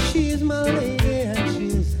 She's my lady and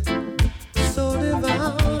she's so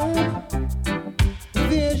divine.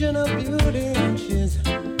 Vision of beauty and she's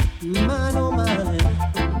mine, oh mine.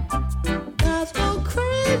 That's go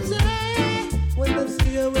crazy when they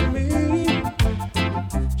see her with me.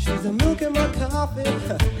 She's the milk in my coffee.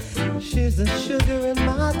 She's the sugar in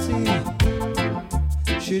my tea.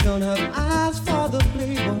 She don't have eyes for the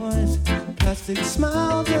playboys, plastic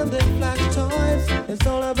smiles and they flash toys. It's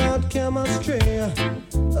all about chemistry.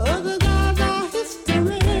 Other guys are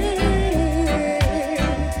history.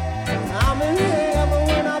 I'm in heaven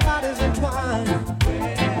when our bodies entwine.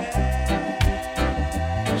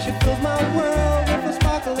 She fills my world with a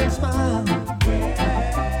sparkling smile.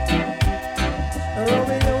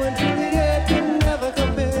 Romeo and Juliet can never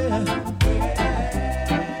compare.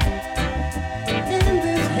 In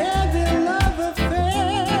this heavy love affair,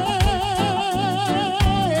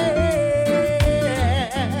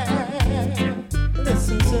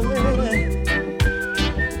 listen to me.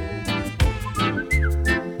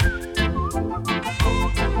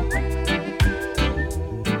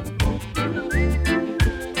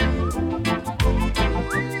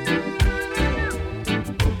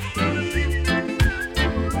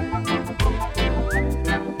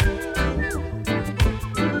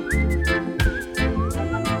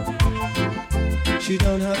 She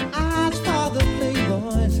don't have eyes for the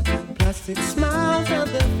playboys, plastic smiles and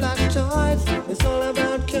the flash toys. It's all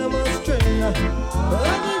about chemistry.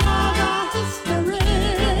 Other guys are history.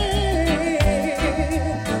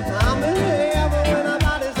 I'm in heaven when our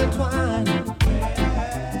bodies entwine.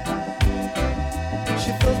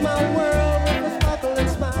 She fills my world with a sparkling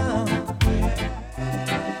smile.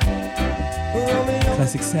 Romeo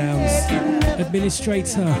Classic sounds.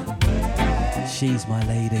 Administrator, she's my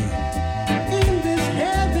lady.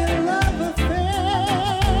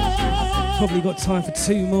 Probably got time for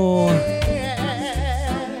two more.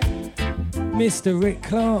 Mr. Rick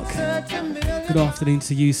Clark. Good afternoon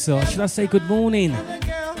to you, sir. Should I say good morning?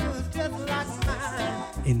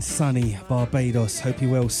 in sunny Barbados. Hope you're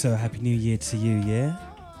well, sir. Happy New Year to you, yeah?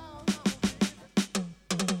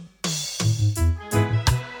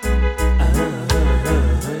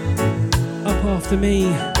 Up after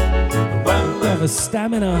me, brother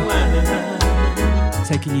Stamina.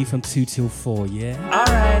 Taking you from 2 till 4, yeah?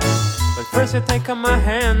 Alright, but first you take on my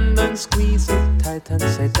hand and squeeze it tight and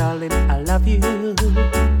say, darling, I love you.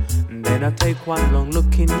 And then I take one long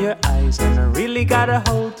look in your eyes and I really gotta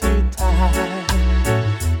hold you tight.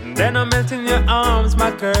 And then I melt in your arms,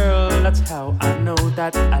 my girl, that's how I know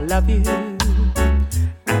that I love you.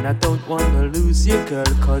 And I don't wanna lose you, girl,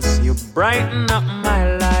 cause you brighten up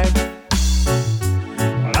my life.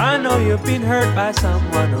 Well, I know you've been hurt by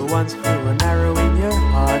someone who once threw an arrow in your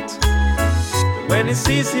heart. But when he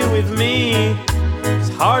sees you with me, his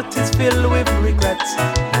heart is filled with regrets.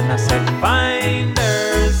 And I said,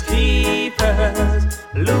 finders, keepers,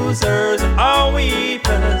 losers or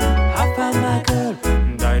weepers, I found my girl,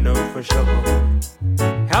 and I know for sure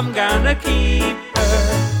I'm gonna keep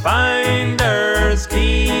her. Finders,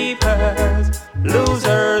 keepers,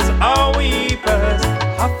 losers or weepers,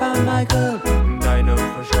 I found my girl, and I know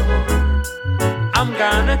for sure I'm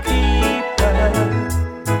gonna keep her.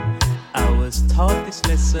 I was taught this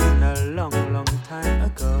lesson a long, long time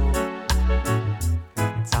ago.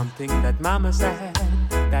 It's something that Mama said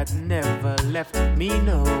that never left me,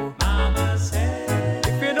 no. Mama said,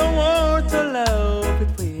 if you don't want to love it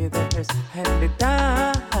with others and it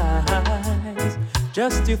dies,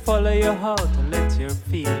 just you follow your heart and let your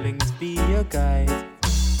feelings be your guide.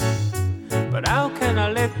 But how can I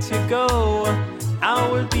let you go? I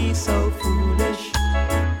will be so foolish.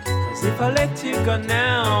 Cause if I let you go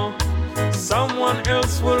now, someone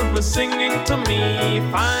else will be singing to me.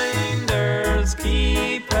 Finders,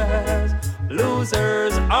 keepers,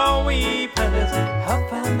 losers or weepers, I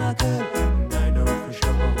found my girl, and I know for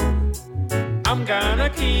sure I'm gonna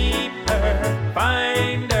keep her.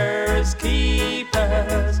 Finders,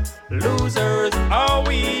 keepers, losers or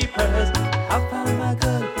weepers, I found my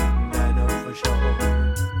girl, and I know for sure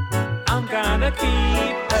I'm gonna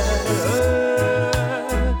keep her.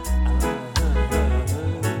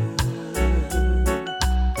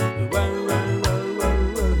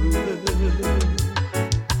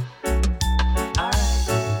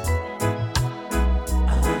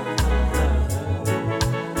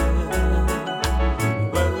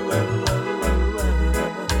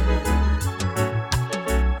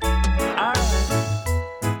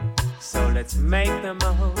 Make the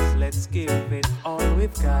most, let's give it all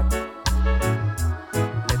we've got.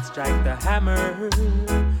 Let's strike the hammer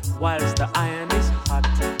whilst the iron is hot.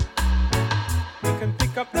 We can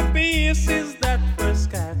pick up the pieces that were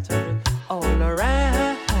scattered all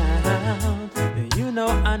around. You know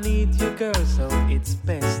I need you, girl, so it's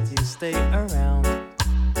best you stay around.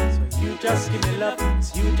 So you just give me love,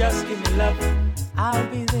 so you just give me love, I'll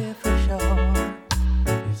be there for sure.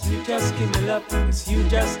 You just give me love, cause you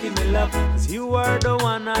just give me love, cause you are the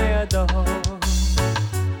one I adore.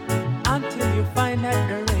 Until you find that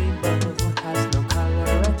the rainbow has no color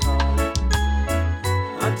at all.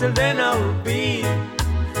 Until then I will be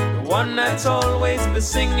the one that's always be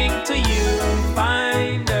singing to you.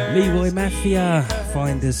 Finders, Leroy Mafia,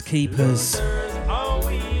 Finders, Keepers.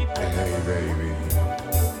 Hey, baby.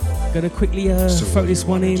 Gonna quickly throw this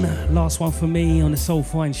one in. Last one for me on the Soul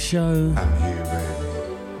Fine show. I'm here, baby.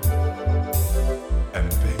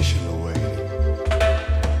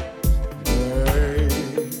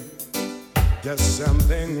 There's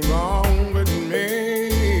something wrong with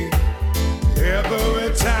me.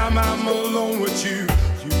 Every time I'm alone with you,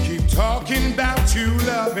 you keep talking about you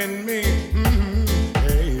loving me.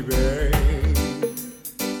 Baby,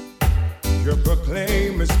 your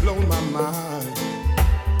proclaim has blown my mind.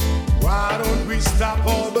 Why don't we stop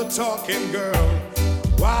all the talking, girl?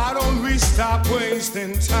 Why don't we stop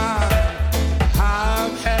wasting time?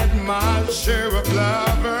 I've had my share of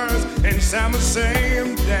lovers, and some are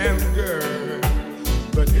saying, damn girl.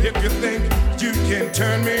 But if you think you can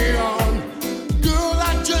turn me on, girl,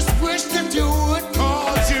 I just wish that you would,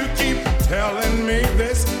 cause you keep telling me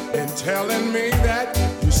this and telling me that.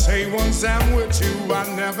 You say once I'm with you, I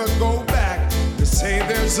never go back. You say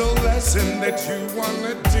there's a lesson that you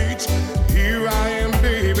wanna teach. Here I am,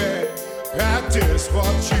 baby, practice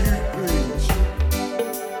what you preach.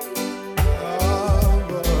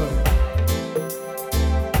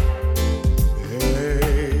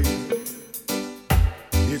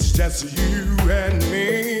 Just you and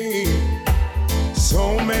me.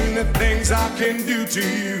 So many things I can do to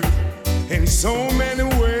you, in so many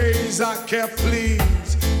ways I can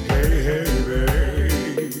please. Hey, hey,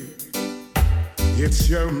 babe, it's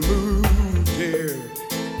your mood, dear.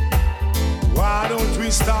 Why don't we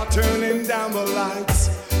start turning down the lights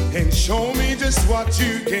and show me just what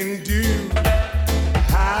you can do?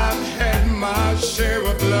 I've had my share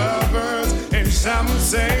of lovers and some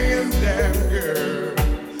saying damn girl,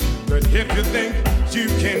 but if you think you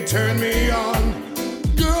can turn me on,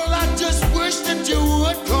 girl, I just wish that you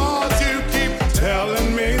would, cause you keep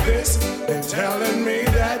telling me this and telling me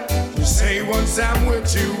that. You say once I'm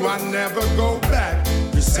with you I never go back.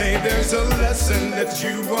 You say there's a lesson that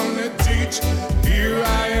you wanna teach. Here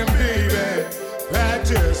I am, baby,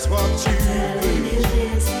 practice what you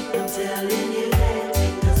preach. I'm telling you that,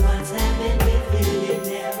 'cause what's happened with you, you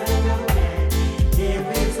never go back. There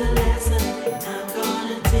is a lesson I'm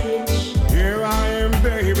gonna teach. Here I am,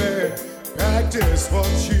 baby, practice what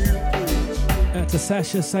you preach. Out to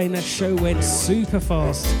Sasha saying that show went super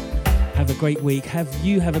fast. Have a great week. Have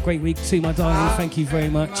a great week too, my darling. Thank you very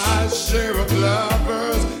much. I share of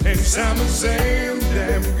lovers and some saying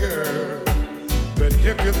damn girl, but if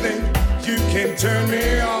you think you can turn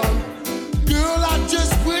me on, girl, I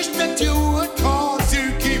just wish that you would, cause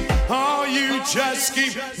you keep, oh, you just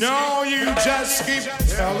keep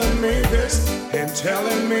telling me this and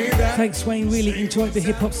telling me that. Thanks, Wayne. Really enjoyed the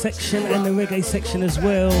hip hop section and the reggae section as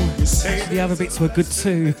well. Actually, the other bits were good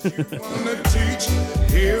too.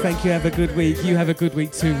 Thank you. Have a good week. You have a good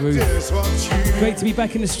week too, Ruth. Great to be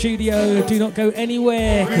back in the studio. Do not go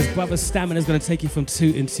anywhere, because Brother Stamina's going to take you from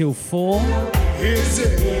 2 until 4.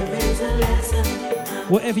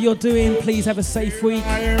 Whatever you're doing, please have a safe week.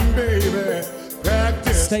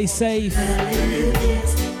 Stay safe.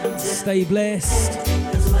 Stay blessed.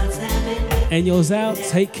 Enyaw's out.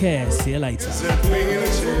 Take care. See you later.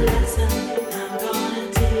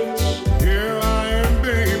 Here I am,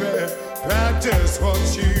 baby, practice what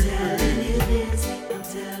you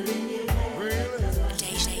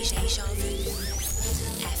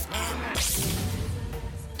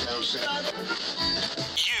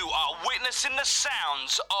You are witnessing the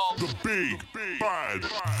sounds of the big bad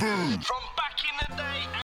boom from back in the day.